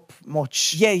rack up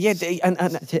much. Yeah,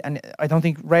 and I don't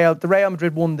think Real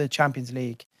Madrid won the Champions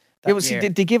League. See,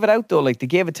 they give it out though. Like they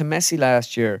gave it to Messi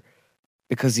last year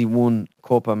because he won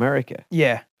Copa America.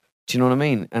 Yeah. Do you know what I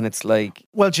mean? And it's like,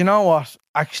 well, do you know what?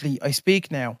 Actually, I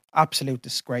speak now. Absolute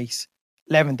disgrace.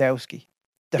 Lewandowski.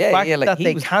 The fact that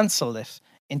they cancelled it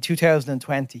in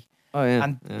 2020. Oh yeah.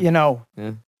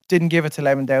 And didn't give it to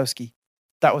Lewandowski.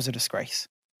 That was a disgrace.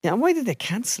 Yeah, and why did they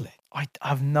cancel it? I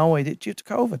have no idea, due to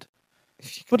COVID.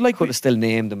 But like, could have still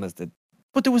named them as the.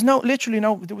 But there was no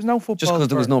football. Just because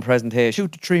there was no presentation. 2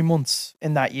 to 3 months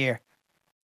in that year.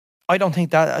 I don't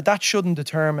think that shouldn't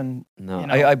determine. No,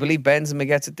 I believe Benzema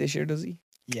gets it this year. Does he?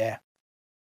 Yeah.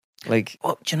 Like,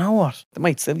 well, do you know what? They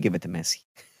might still give it to Messi.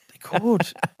 They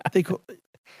could.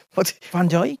 What? Van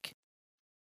Dijk.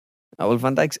 Oh, well,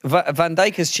 Van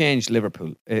Dijk has changed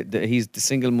Liverpool. He's the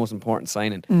single most important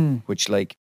signing. Which,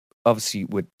 like, obviously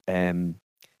with Man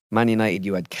United,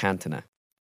 you had Cantona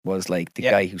was like the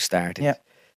guy who started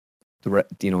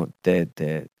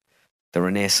the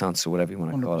Renaissance or whatever you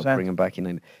want to call it, bringing back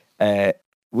United.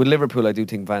 With Liverpool, I do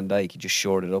think Van Dijk, he just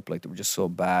shored it up. Like they were just so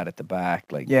bad at the back.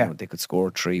 Like they could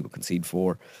score 3 but concede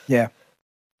 4. Yeah,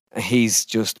 he's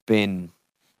just been.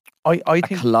 I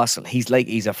think colossal. He's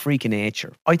a freak of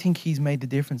nature. I think he's made the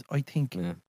difference. I think,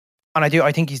 and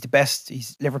I think he's the best.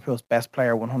 He's Liverpool's best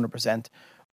player, 100%.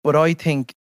 But I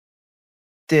think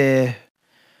I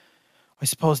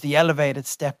suppose the elevated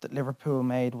step that Liverpool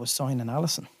made was signing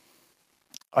Alisson.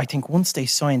 I think once they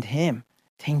signed him,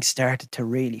 things started to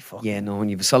really fuck. Yeah, no, when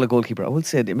you have a solid goalkeeper, I would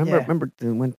say. Remember they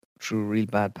went through a real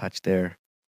bad patch there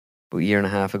about a year and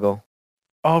a half ago.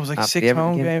 Oh, it was like 6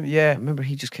 home game. Yeah, I remember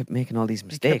he just kept making all these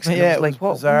mistakes. Yeah, it was like,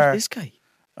 what is this guy?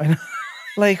 I know.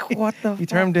 Like, what the? He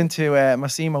turned into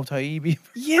Massimo Taibi.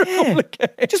 Yeah,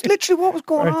 just literally what was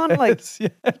going on. Like,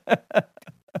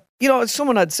 you know,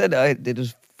 someone had said did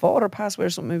his father pass away or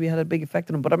something? Maybe had a big effect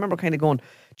on him. But I remember kind of going,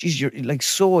 geez, you're like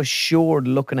so assured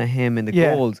looking at him in the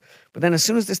goals. But then as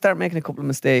soon as they start making a couple of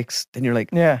mistakes, then you're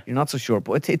like, you're not so sure.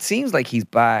 But it seems like he's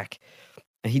back.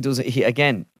 And he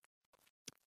again,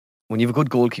 when you have a good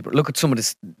goalkeeper, look at some of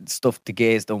this stuff De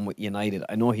Gea's done with United.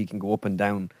 I know he can go up and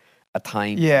down at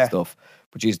times and stuff.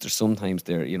 But geez, there's sometimes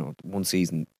there, you know, one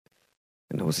season,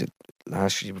 and was it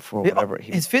last year before, whatever.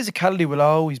 His physicality will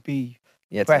always be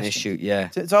it's an issue,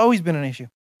 It's always been an issue.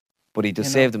 But he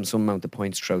does save them some amount of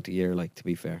points throughout the year, like, to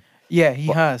be fair. Yeah, he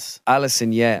has.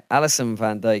 Alisson,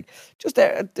 Van Dijk. Just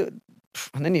there.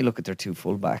 And then you look at their 2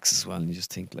 fullbacks as well, and you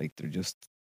just think, like, they're just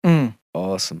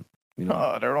awesome. You know,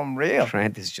 oh, they're unreal.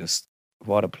 Trent is just,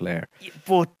 what a player.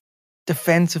 But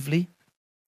defensively.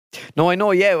 No, I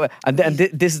know, yeah. And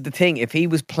this is the thing. If he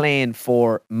was playing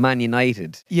for Man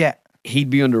United, he'd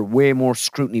be under way more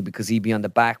scrutiny because he'd be on the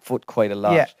back foot quite a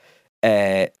lot.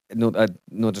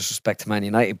 No disrespect to Man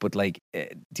United, but like,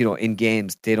 you know, in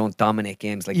games, they don't dominate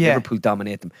games like Liverpool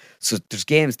dominate them. So there's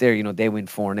games there, you know, they win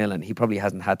 4-0 and he probably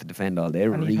hasn't had to defend all day.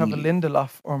 And you have a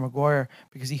Lindelof or Maguire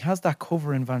because he has that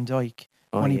cover in Van Dijk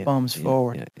when he bombs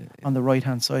forward on the right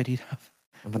hand side. He'd have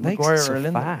and Van Dijk's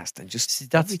so fast and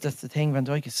just that's the thing. Van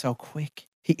Dijk is so quick.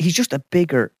 He's just a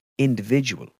bigger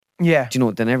individual. Yeah. Do you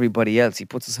know, than everybody else. He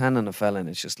puts his hand on a fella and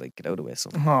it's just like, get out of the way,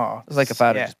 son. Oh, It's like a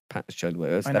father yeah. just patting his child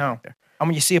away. I know. And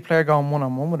when you see a player going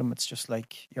 1-on-1 with him, it's just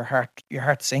like your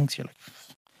heart sinks. You're like,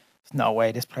 there's no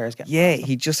way this player's getting. Yeah, past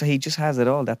him. he just has it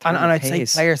all. That And time I'd say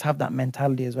players have that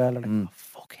mentality as well. They're like, oh,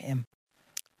 fuck him.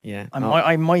 Yeah.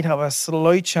 I might have a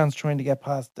slight chance trying to get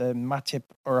past Matip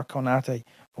or a Konate,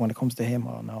 but when it comes to him,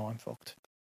 oh no, I'm fucked.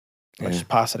 Let's just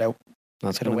pass it out.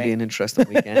 That's going to be an interesting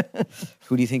weekend.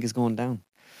 Who do you think is going down?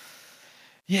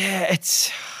 Yeah, I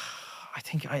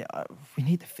think we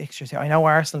need the fixtures here. I know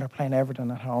Arsenal are playing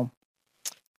Everton at home,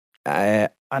 and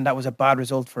that was a bad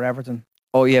result for Everton.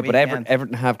 Oh yeah, but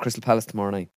Everton have Crystal Palace tomorrow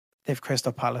night. They've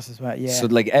Crystal Palace as well. Yeah. So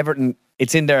like Everton,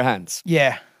 it's in their hands.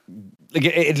 Yeah. Like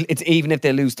it's even if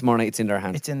they lose tomorrow night, it's in their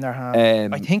hands. It's in their hands.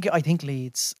 I think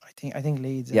Leeds. I think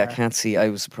Leeds. Yeah, I can't see. I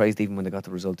was surprised even when they got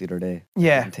the result the other day.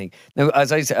 Yeah. I didn't think. Now,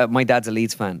 as I said, my dad's a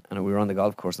Leeds fan, and we were on the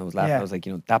golf course, and I was laughing. Yeah. I was like,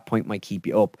 that point might keep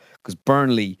you up because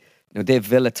Burnley, they have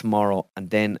Villa tomorrow, and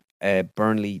then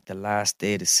Burnley, the last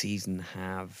day of the season,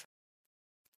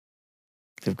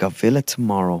 they've got Villa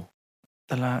tomorrow,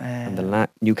 and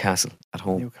Newcastle at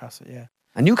home. Newcastle, yeah.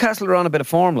 And Newcastle are on a bit of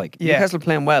form, like Newcastle are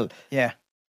playing well. Yeah.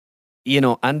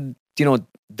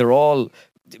 They're all.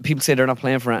 People say they're not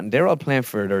playing for it, and they're all playing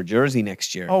for their jersey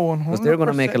next year. Oh, 100%. Because they're going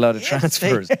to make a lot of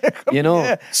transfers.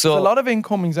 Yeah. So there's a lot of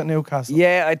incomings at Newcastle.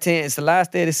 Yeah, I think it's the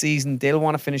last day of the season. They'll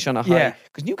want to finish on a high. Yeah.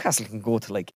 Because Newcastle can go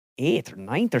to like 8th or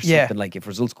 9th or something, like if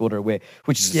results go their way,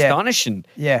 which is astonishing.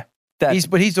 Yeah. That,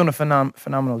 he's done a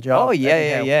phenomenal job. Oh,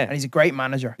 yeah. And he's a great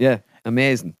manager. Yeah,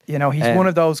 amazing. He's one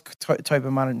of those type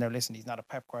of manager. Now, listen, he's not a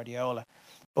Pep Guardiola,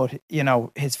 but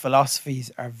his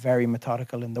philosophies are very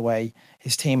methodical in the way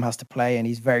his team has to play, and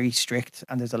he's very strict,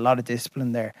 and there's a lot of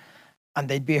discipline there. And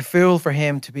they'd be a fool for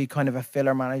him to be kind of a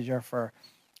filler manager for,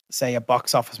 say, a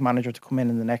box office manager to come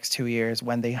in the next 2 years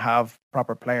when they have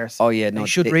proper players. Oh yeah, no, they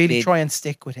should really try and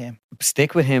stick with him.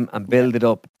 Stick with him and build it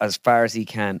up as far as he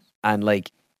can, and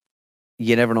like.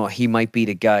 You never know. He might be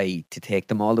the guy to take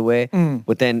them all the way.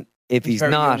 But then if he's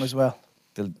very not, young as well.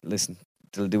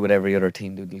 They'll do what every other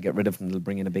team do. They'll get rid of him. They'll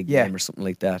bring in a big name or something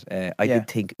like that. I did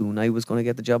think Unai was going to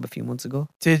get the job a few months ago.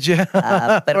 Did you?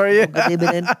 Were you?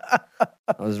 I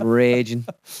was raging.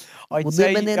 I'd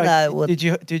say,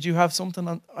 did you have something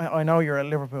on? I know you're a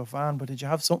Liverpool fan, but did you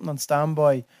have something on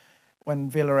standby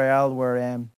when Villarreal were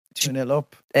 2-0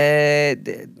 up?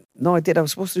 No, I did. I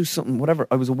was supposed to do something, whatever.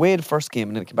 I was away the first game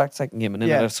and then I came back the second game and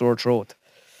then I had a sore throat.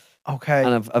 Okay.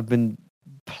 And I've been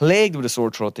plagued with a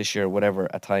sore throat this year, whatever,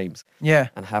 at times. Yeah.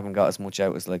 And haven't got as much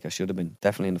out as like I should have been.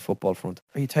 Definitely in the football front.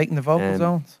 Are you taking the vocal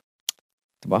zones?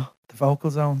 The what? The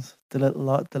vocal zones. The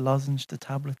little the lozenge, the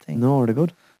tablet thing. No, are they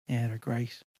good? Yeah, they're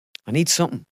great. I need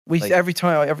something. When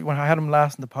I had him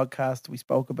last in the podcast, we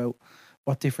spoke about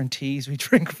what different teas we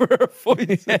drink for our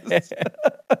voices.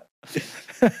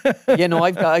 Yeah, no,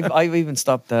 I've even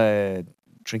stopped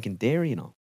drinking dairy.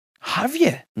 Have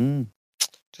you?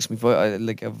 Just my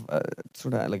voice. I've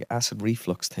sort of like acid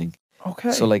reflux thing.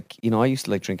 Okay. So like I used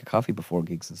to like drink a coffee before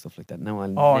gigs and stuff like that. Now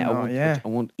I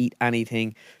won't eat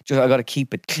anything. Just I got to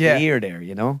keep it clear there.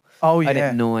 Oh yeah. I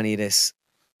didn't know any of this.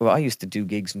 Well, I used to do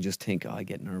gigs and just think, I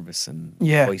get nervous and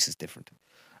voice is different.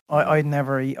 I'd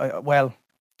never eat.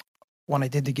 When I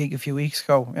did the gig a few weeks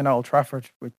ago in Old Trafford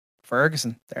with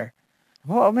Ferguson there.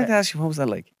 Well, I meant to ask you, what was that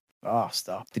like? Oh,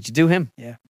 stop. Did you do him?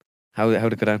 Yeah. How'd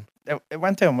it go down? It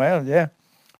went down well, yeah.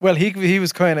 Well, he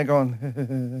was kind of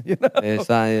going, you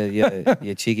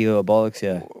cheeky little bollocks,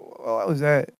 yeah. What was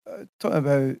that? Talking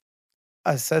about,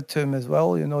 I said to him as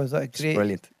well, is that great,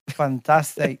 brilliant,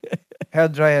 fantastic hair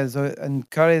dryers and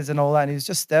curries and all that. And he was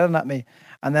just staring at me.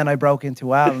 And then I broke into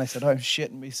wow and I said, I'm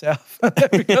shitting myself.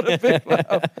 We got a big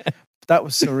laugh. That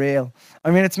was surreal.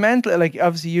 I mean, it's mental. Like,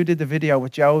 obviously, you did the video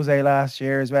with Jose last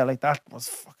year as well. Like, that was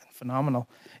fucking phenomenal.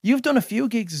 You've done a few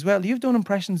gigs as well. You've done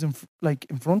impressions in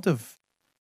front of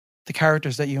the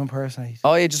characters that you impersonate.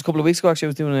 Oh yeah, just a couple of weeks ago, actually, I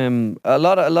was doing a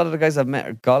lot of the guys I've met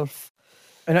at golf.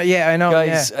 I know.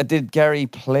 Guys, I did Gary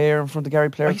Player in front of Gary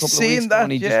Player a couple of weeks ago,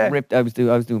 and he just ripped. I was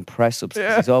doing press ups.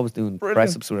 He's always doing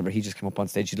press ups. Whenever he just came up on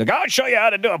stage, he's like, "I'll show you how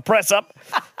to do a press up,"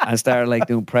 and started like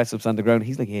doing press ups on the ground.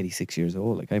 He's like 86 years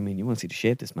old. Like, I mean, you want to see the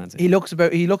shape this man's in. He looks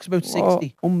about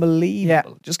 60. Unbelievable.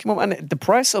 Yeah. Just came up, and the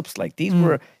press ups, like these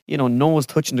were, nose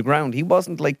touching the ground. He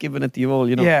wasn't like giving it the old,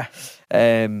 Yeah.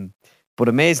 But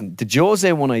amazing. The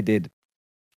Jose one I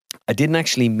didn't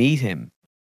actually meet him.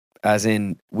 As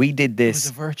in, we did this. It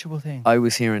was a virtual thing. I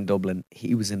was here in Dublin.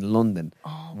 He was in London.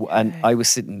 Oh, and I was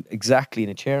sitting exactly in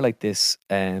a chair like this.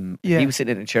 He was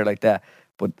sitting in a chair like that.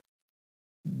 But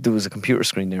there was a computer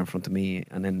screen there in front of me.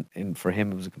 And then for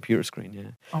him, it was a computer screen,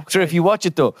 yeah. Okay. So if you watch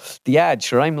it, though, the ad,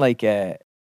 sure, I'm like,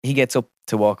 he gets up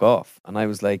to walk off. And I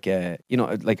was like,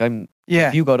 like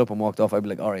if you got up and walked off, I'd be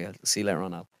like, all right, I'll see you later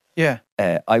on, Al. Yeah.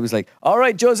 I was like, all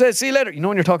right, Jose, see you later. You know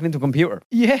when you're talking into a computer?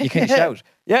 Yeah. You kind of shout.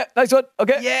 Yeah, nice one.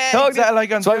 Okay. Yeah. Exactly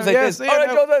like on so I was like this. All right,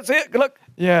 Jose, see you. Good luck.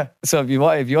 Yeah. So if you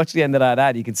watch the end of that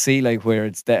ad, you can see like where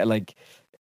it's that like,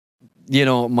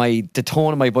 the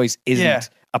tone of my voice isn't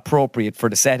appropriate for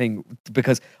the setting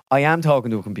because I am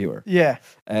talking to a computer. Yeah.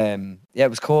 It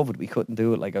was COVID. We couldn't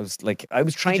do it. Like I was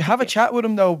trying. Did you have a chat with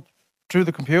him though through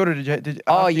the computer? Did you?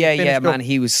 Oh yeah, man.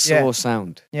 He was so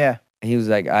sound. Yeah. He was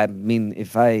like, I mean,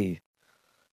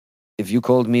 if you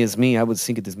called me as me, I would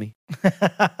think it as me.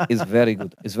 It's very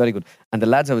good. It's very good. And the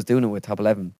lads I was doing it with, Top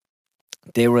 11,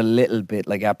 they were a little bit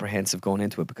like apprehensive going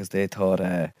into it because they thought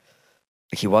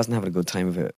he wasn't having a good time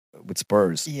of it with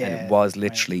Spurs. Yeah, and it was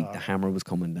literally the hammer was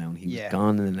coming down. He was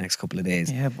gone in the next couple of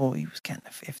days. Yeah, but he was getting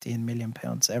a £15 million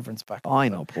severance back. I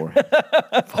know, poor him.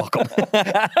 Fuck him.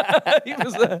 He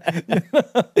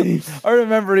was. I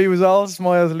remember he was all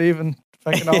smiles leaving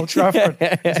fucking Old Trafford.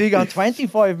 So he got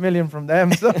 25 million from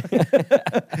them. So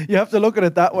you have to look at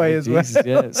it that way as well.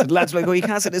 Yeah. So the lads were like, you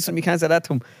can't say this to him, you can't say that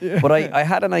to him. Yeah. But I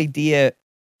had an idea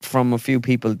from a few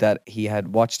people that he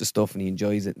had watched the stuff and he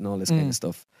enjoys it and all this kind of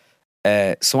stuff.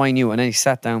 So I knew, and then he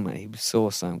sat down, man. He was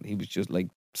so sound. He was just like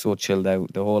so chilled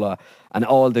out, the whole lot. And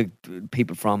all the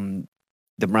people from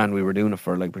the brand we were doing it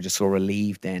for, like, were just so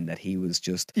relieved then that he was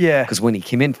just, because when he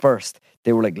came in first,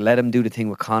 they were like, let him do the thing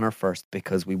with Conor first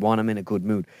because we want him in a good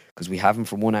mood because we have him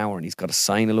for 1 hour and he's got to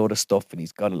sign a load of stuff and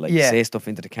he's got to say stuff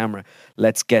into the camera.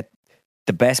 Let's get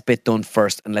the best bit done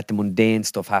first and let the mundane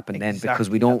stuff happen then, because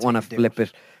we don't want to flip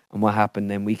it. And what happened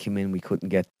then, we came in, we couldn't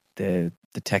get the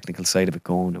technical side of it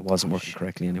going. It wasn't working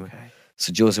correctly anyway. Okay.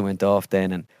 So Jose went off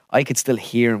then, and I could still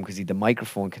hear him because he had the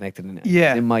microphone connected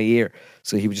in my ear.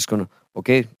 So he was just going,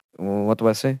 okay, what do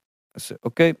I say? I said,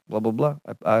 okay, blah, blah, blah.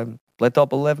 I play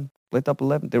top 11, play top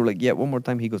 11. They were like, yeah, one more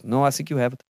time. He goes, no, I think you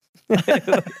have it.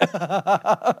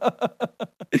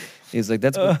 He was like,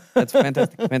 that's good. That's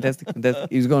fantastic.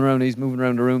 He was going around, he was moving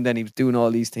around the room, then he was doing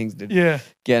all these things to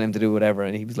get him to do whatever,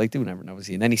 and he was like doing everything,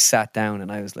 obviously. And then he sat down,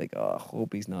 and I was like, oh, I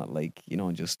hope he's not like,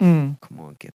 just come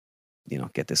on,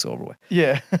 get this over with.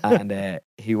 Yeah. And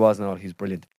he wasn't all, he was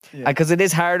brilliant. Yeah. Because it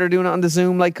is harder doing it on the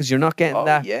Zoom, like, because you're not getting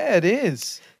that. Yeah, it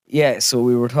is. Yeah, so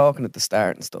we were talking at the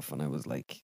start and stuff, and I was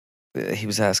like, he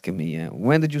was asking me,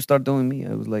 when did you start doing me?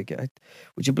 I was like,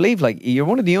 would you believe, like, you're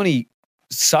one of the only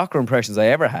soccer impressions I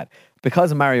ever had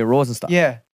because of Mario Rosenstock.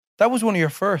 Yeah, that was one of your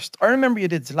first. I remember you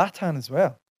did Zlatan as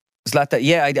well. Zlatan,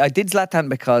 yeah, I did Zlatan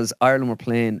because Ireland were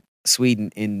playing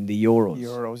Sweden in the Euros.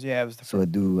 Yeah, it was the first.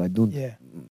 So I don't. Yeah,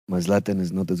 my Zlatan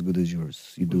is not as good as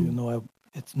yours. You do.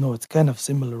 It's kind of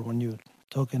similar when you're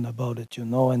talking about it,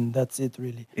 and that's it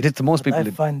really. It is to most people. I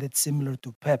find it similar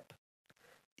to Pep.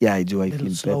 Yeah, I do. I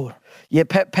feel slower. Pep. Yeah,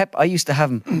 Pep. I used to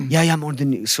have him. yeah, more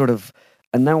than sort of.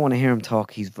 And now when I hear him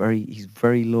talk, he's very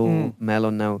low,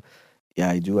 mellow now. Yeah,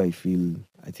 I do. I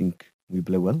think we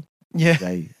play well. Yeah.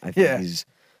 I think he's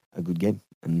a good game.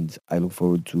 And I look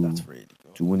forward to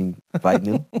winning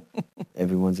 5-0.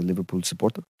 Everyone's a Liverpool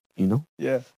supporter,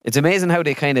 Yeah. It's amazing how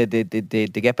they kind of, they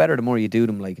get better the more you do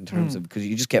them, like, in terms of, because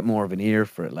you just get more of an ear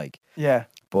for it, like. Yeah.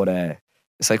 But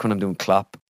it's like when I'm doing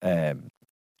Klopp,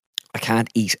 I can't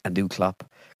eat and do Klopp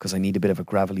because I need a bit of a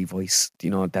gravelly voice,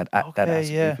 that acid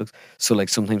reflux. So like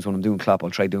sometimes when I'm doing Klopp,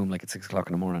 I'll try doing like at 6 o'clock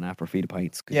in the morning after a feed of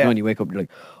pints. Because when you wake up, you're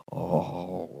like,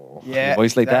 oh, yeah,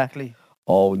 voice like that.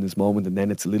 Oh, in this moment, and then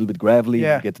it's a little bit gravelly.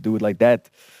 You get to do it like that.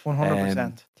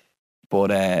 100%.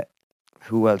 But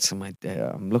who else am I?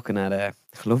 I'm looking at. I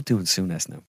love doing Souness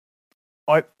now.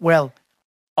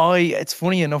 It's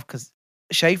funny enough because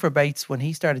Schaefer Bates, when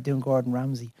he started doing Gordon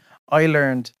Ramsay, I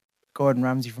learned Gordon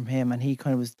Ramsay from him, and he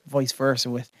kind of was vice versa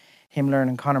with him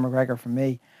learning Conor McGregor from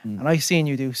me. And I seen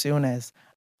you do Souness,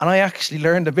 and I actually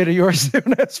learned a bit of your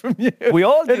Souness from you. We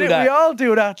all do that. We all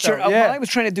do that. Sure. When I was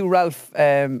trying to do Ralph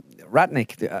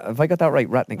Ratnick, have I got that right?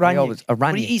 Ratnick.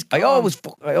 Ranick. I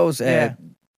always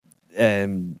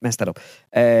messed that up.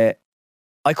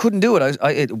 I couldn't do it.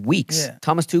 I weeks. Yeah.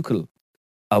 Thomas Tuchel.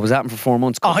 I was at him for 4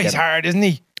 months. He's hard, isn't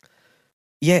he?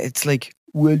 Yeah, it's like,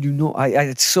 well,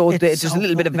 it's so there's a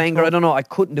little bit of anger. I don't know. I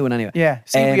couldn't do it anyway. Yeah,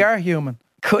 see, we are human.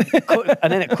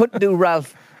 And then I couldn't do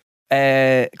Ralph.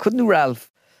 And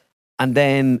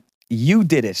then you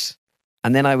did it.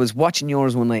 And then I was watching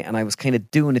yours one night, and I was kind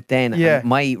of doing it then. Yeah. And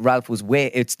my Ralph was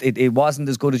it wasn't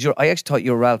as good as your. I actually thought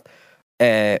your Ralph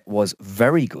was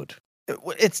very good.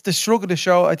 It's the struggle to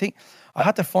show. I think I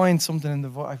had to find something in the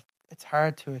voice. It's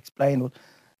hard to explain, but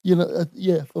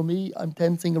for me, I'm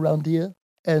tensing around here.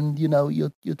 and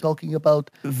you're talking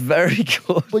about. Very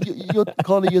good. But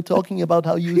Conor, you're talking about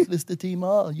how useless the team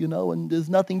are, and there's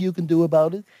nothing you can do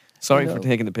about it. Sorry for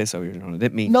taking the piss out of you, John. I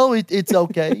didn't mean. No, it's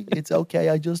okay. It's okay.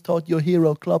 I just taught your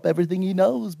hero Klopp everything he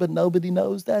knows, but nobody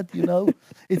knows that,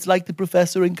 It's like the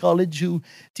professor in college who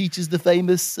teaches the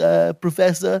famous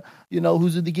professor,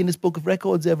 who's in the Guinness Book of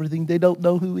Records, everything. They don't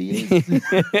know who he is.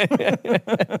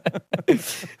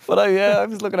 But I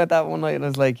was looking at that one night and I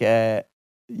was like,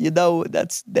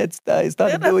 that's it's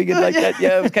not doing it like that.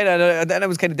 Yeah, it was kind of, then I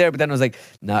was kind of there, but then I was like,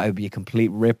 nah, it'd be a complete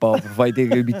rip off if I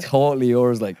think it'd be totally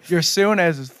yours. Like your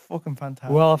Souness is fucking fantastic.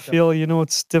 Well, I feel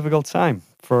it's a difficult time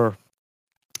for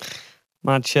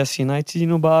Manchester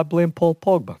United, but I blame Paul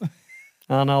Pogba,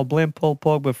 and I'll blame Paul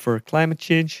Pogba for climate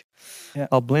change. Yeah.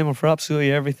 I'll blame him for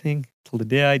absolutely everything till the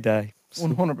day I die.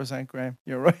 100%, Graham.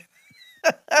 You're right.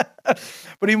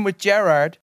 But even with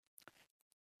Gerrard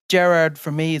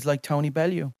for me is like Tony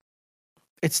Bellew.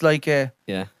 It's like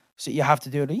so you have to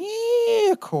do the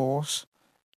of course.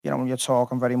 When you're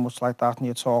talking very much like that and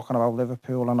you're talking about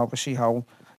Liverpool and obviously how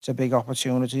it's a big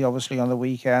opportunity obviously on the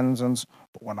weekends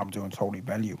but when I'm doing Tony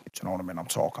Bellew, do you know what I mean? I'm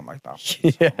talking like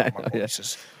that. My voice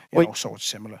is, so it's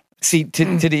similar. See,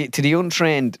 to the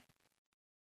untrained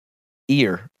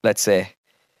ear, let's say,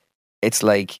 it's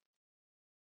like,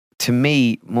 to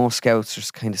me, most scouts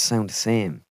just kind of sound the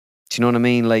same. Do you know what I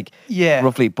mean? Like,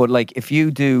 roughly. But like, if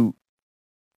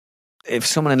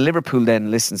someone in Liverpool then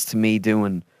listens to me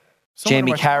doing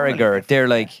Jamie Carragher, they're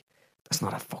like, that's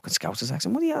not a fucking Scousers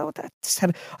accent. What do you know?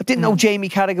 I didn't know Jamie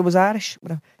Carragher was Irish.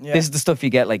 This is the stuff you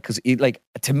get, like, because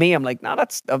to me, I'm like, no,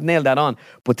 I've nailed that on.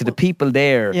 But to the people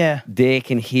there, they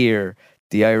can hear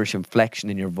the Irish inflection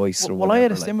in your voice. Or whatever, I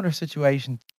had a similar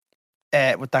situation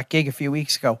with that gig a few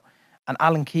weeks ago. And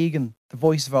Alan Keegan, the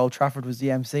voice of Old Trafford, was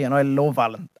the MC. And I love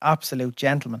Alan, absolute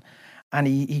gentleman. And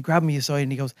he grabbed me aside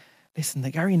and he goes, listen, the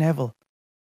Gary Neville.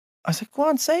 I was like, go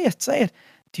on, say it.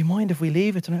 Do you mind if we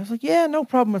leave it? And I was like, yeah, no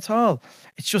problem at all.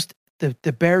 It's just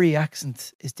the Berry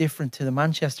accent is different to the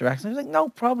Manchester accent. I was like, no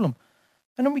problem.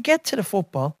 And then we get to the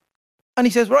football. And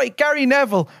he says, right, Gary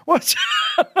Neville. What?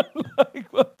 Like,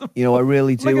 what the I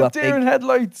really do. Like a deer in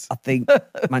headlights. I think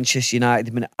Manchester United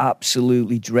have been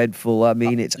absolutely dreadful. I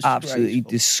mean, it's absolutely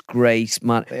disgrace,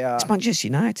 man. It's Manchester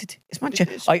United. It's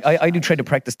Manchester. I do try to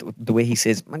practice the way he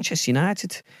says Manchester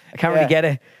United. I can't really get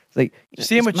it. It's like, did you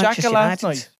see him with Xhaka last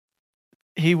night?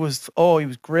 He was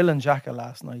grilling Xhaka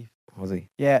last night. Was he?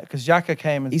 Yeah, because Xhaka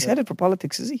came and he's headed for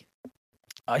politics, is he?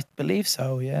 I believe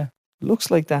so, yeah.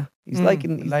 Looks like that. He's like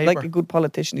a good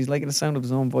politician. He's liking the sound of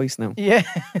his own voice now. Yeah.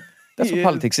 That's what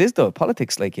politics is, though.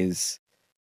 Politics is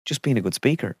just being a good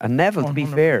speaker. And Neville, 100%. To be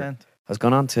fair, has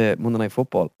gone on to Monday Night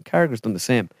Football. Carragher's done the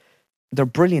same. They're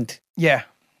brilliant. Yeah.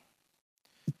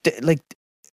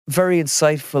 Very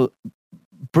insightful,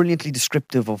 brilliantly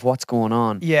descriptive of what's going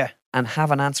on. Yeah. And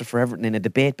have an answer for everything in a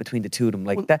debate between the two of them.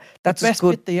 That's the best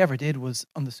good. bit they ever did was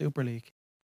on the Super League.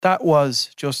 That was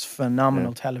just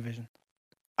phenomenal television.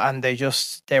 And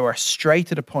they were straight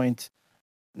to the point,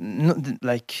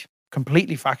 like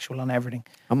completely factual on everything.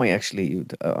 I might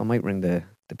ring the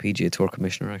PGA Tour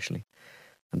commissioner actually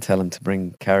and tell him to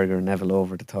bring Carragher and Neville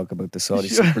over to talk about the Saudi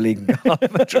Super League and golf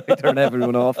and try to turn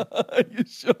everyone off. You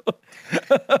sure?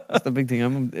 That's the big thing.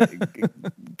 I'm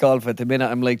golf at the minute.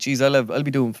 I'm like, geez, I'll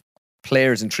be doing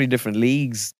players in 3 different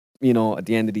leagues, at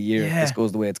the end of the year. If this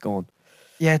goes the way it's going.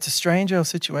 Yeah, it's a strange old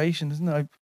situation, isn't it?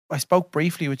 I spoke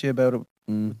briefly with you about it.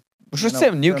 But just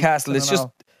saying, Newcastle, it's just,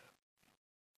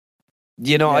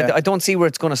 I don't see where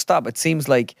it's going to stop. It seems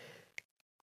like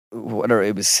whether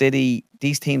it was City,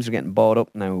 these teams are getting bought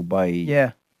up now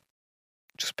by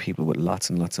just people with lots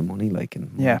and lots of money, like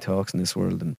in money talks in this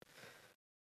world, and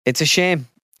it's a shame.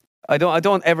 I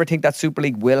don't ever think that Super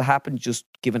League will happen, just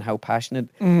given how passionate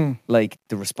like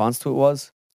the response to it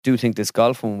was. Do think this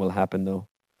golf one will happen though.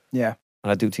 Yeah,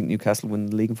 and I do think Newcastle win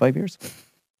the league in 5 years.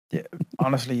 Yeah,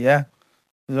 honestly, yeah.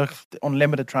 Look, the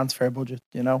unlimited transfer budget,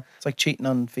 it's like cheating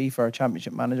on FIFA or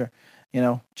Championship Manager,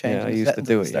 changing. I used to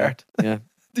do it. Start. Yeah.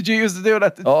 Did you used to do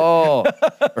that? Or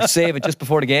save it just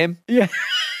before the game. Yeah.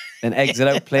 Then exit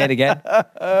out, play it again.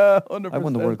 100%. I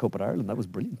won the World Cup with Ireland. That was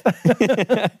brilliant.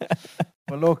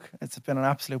 Well, look, it's been an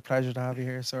absolute pleasure to have you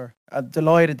here, sir. I'm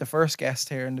delighted, the first guest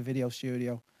here in the video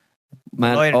studio.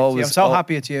 Man, I'm so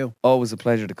happy it's you. Always a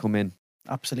pleasure to come in.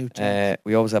 Absolute.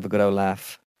 We always have a good old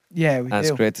laugh. Yeah, we do.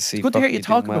 It's great to see. It's good to hear you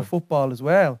talk about football as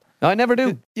well. No, I never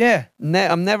do. Yeah.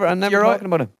 I'm never talking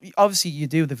about it. Obviously, you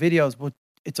do the videos, but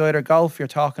it's either golf you're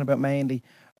talking about mainly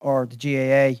or the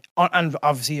GAA. And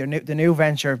obviously, the new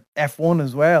venture, F1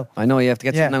 as well. I know you have to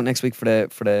get something out next week for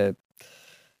the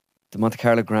The Monte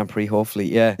Carlo Grand Prix, hopefully,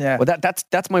 yeah. Yeah. Well,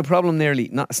 that's my problem. Nearly,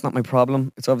 it's not my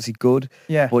problem. It's obviously good.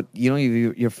 Yeah. But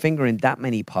you're fingering that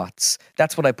many pots.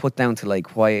 That's what I put down to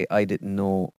like why I didn't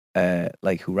know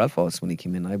like who Ralph was when he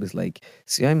came in. I was like,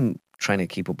 see, I'm trying to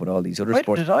keep up with all these other Why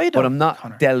sports, did I but know, I'm not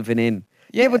Conor? delving in.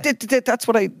 Yeah, but that's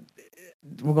what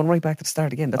we're going right back to the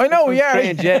start again. That's, I know, that's yeah.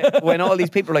 strange, yeah. When all these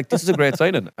people are like, this is a great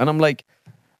signing, and I'm like,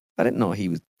 I didn't know he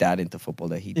was that into football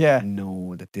that he'd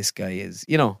know that this guy is,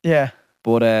 Yeah.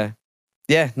 But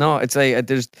yeah, no, it's like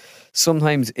there's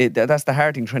sometimes that's the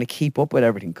hard thing, trying to keep up with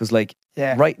everything, because like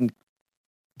writing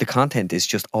the content is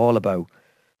just all about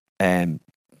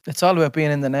it's all about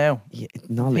being in the now. Yeah,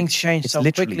 knowledge. Things change it's so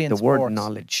literally quickly in the sports. word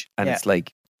knowledge, and it's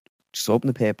like just open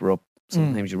the paper up.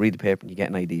 Sometimes you read the paper and you get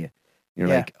an idea. You're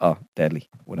like, oh, deadly,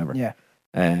 whatever. Yeah.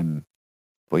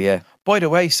 But yeah. By the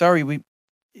way, sorry,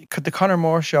 the Conor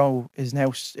Moore show is now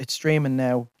it's streaming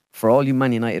now. For all you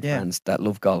Man United fans that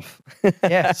love golf.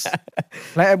 Yes.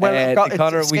 Well,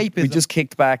 Conor, we just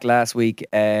kicked back last week.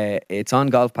 It's on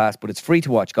Golf Pass, but it's free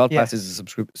to watch. Golf Pass is a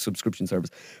subscription service.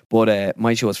 But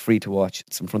my show is free to watch.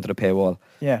 It's in front of the paywall.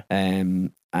 Yeah.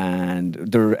 And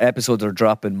their episodes are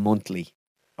dropping monthly.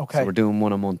 Okay. So we're doing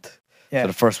one a month. Yeah. So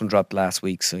the first one dropped last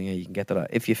week. So yeah, you can get that.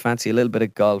 If you fancy a little bit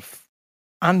of golf.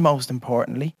 And most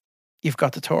importantly, you've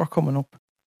got the tour coming up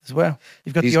as well.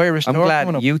 You've got the Irish tour coming up. I'm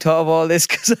coming glad you thought of all this,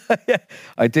 because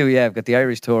I do, yeah. I've got the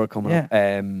Irish tour coming up.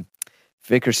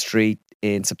 Vicar Street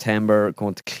in September,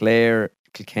 going to Clare,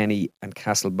 Kilkenny and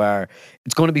Castlebar.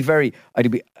 It's going to be I'd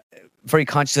be very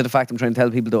conscious of the fact I'm trying to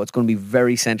tell people, though, it's going to be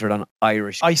very centred on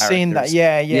Irish characters. seen that,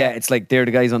 yeah. Yeah, it's like they're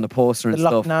the guys on the poster and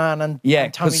stuff. Loughnane and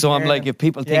because so I'm like, if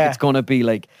people think it's going to be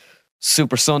like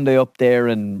Super Sunday up there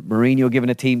and Mourinho giving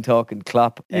a team talk and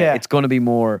Klopp, it's going to be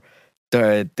more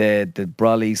the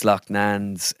Brollies,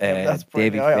 Loughnanes,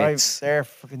 Davy Fitz. They're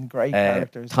fucking great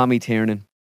characters. Tommy Tiernan.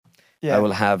 Yeah. I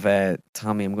will have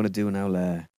Tommy. I'm going to do now.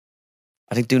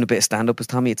 I think doing a bit of stand up with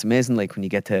Tommy. It's amazing. Like when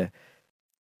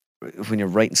you're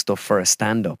writing stuff for a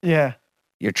stand up. Yeah.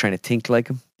 You're trying to think like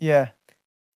him. Yeah.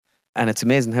 And it's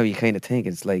amazing how you kind of think.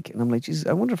 It's like, and I'm like, Jesus,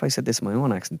 I wonder if I said this in my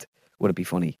own accent, would it be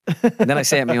funny? And then I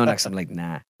say it in my own accent, I'm like,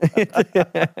 nah.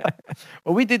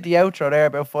 Well, we did the outro there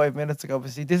about 5 minutes ago,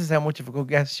 but see, this is how much of a good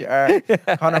guest you are.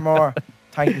 Conor Moore,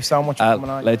 thank you so much for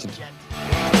coming on. Legend.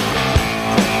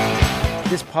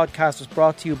 This podcast was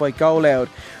brought to you by Go Loud.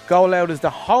 Go Loud is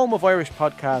the home of Irish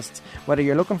podcasts. Whether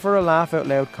you're looking for a laugh out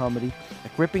loud comedy, a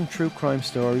gripping true crime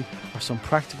story, or some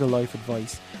practical life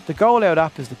advice, the Go Loud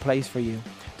app is the place for you.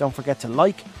 Don't forget to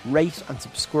like, rate and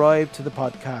subscribe to the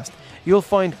podcast. You'll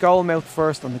find Goalmouth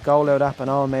first on the Go Loud app and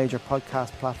all major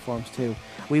podcast platforms too.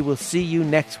 We will see you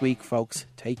next week, folks.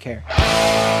 Take care.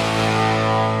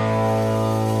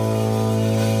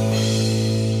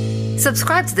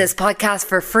 Subscribe to this podcast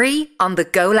for free on the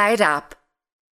Go Loud app.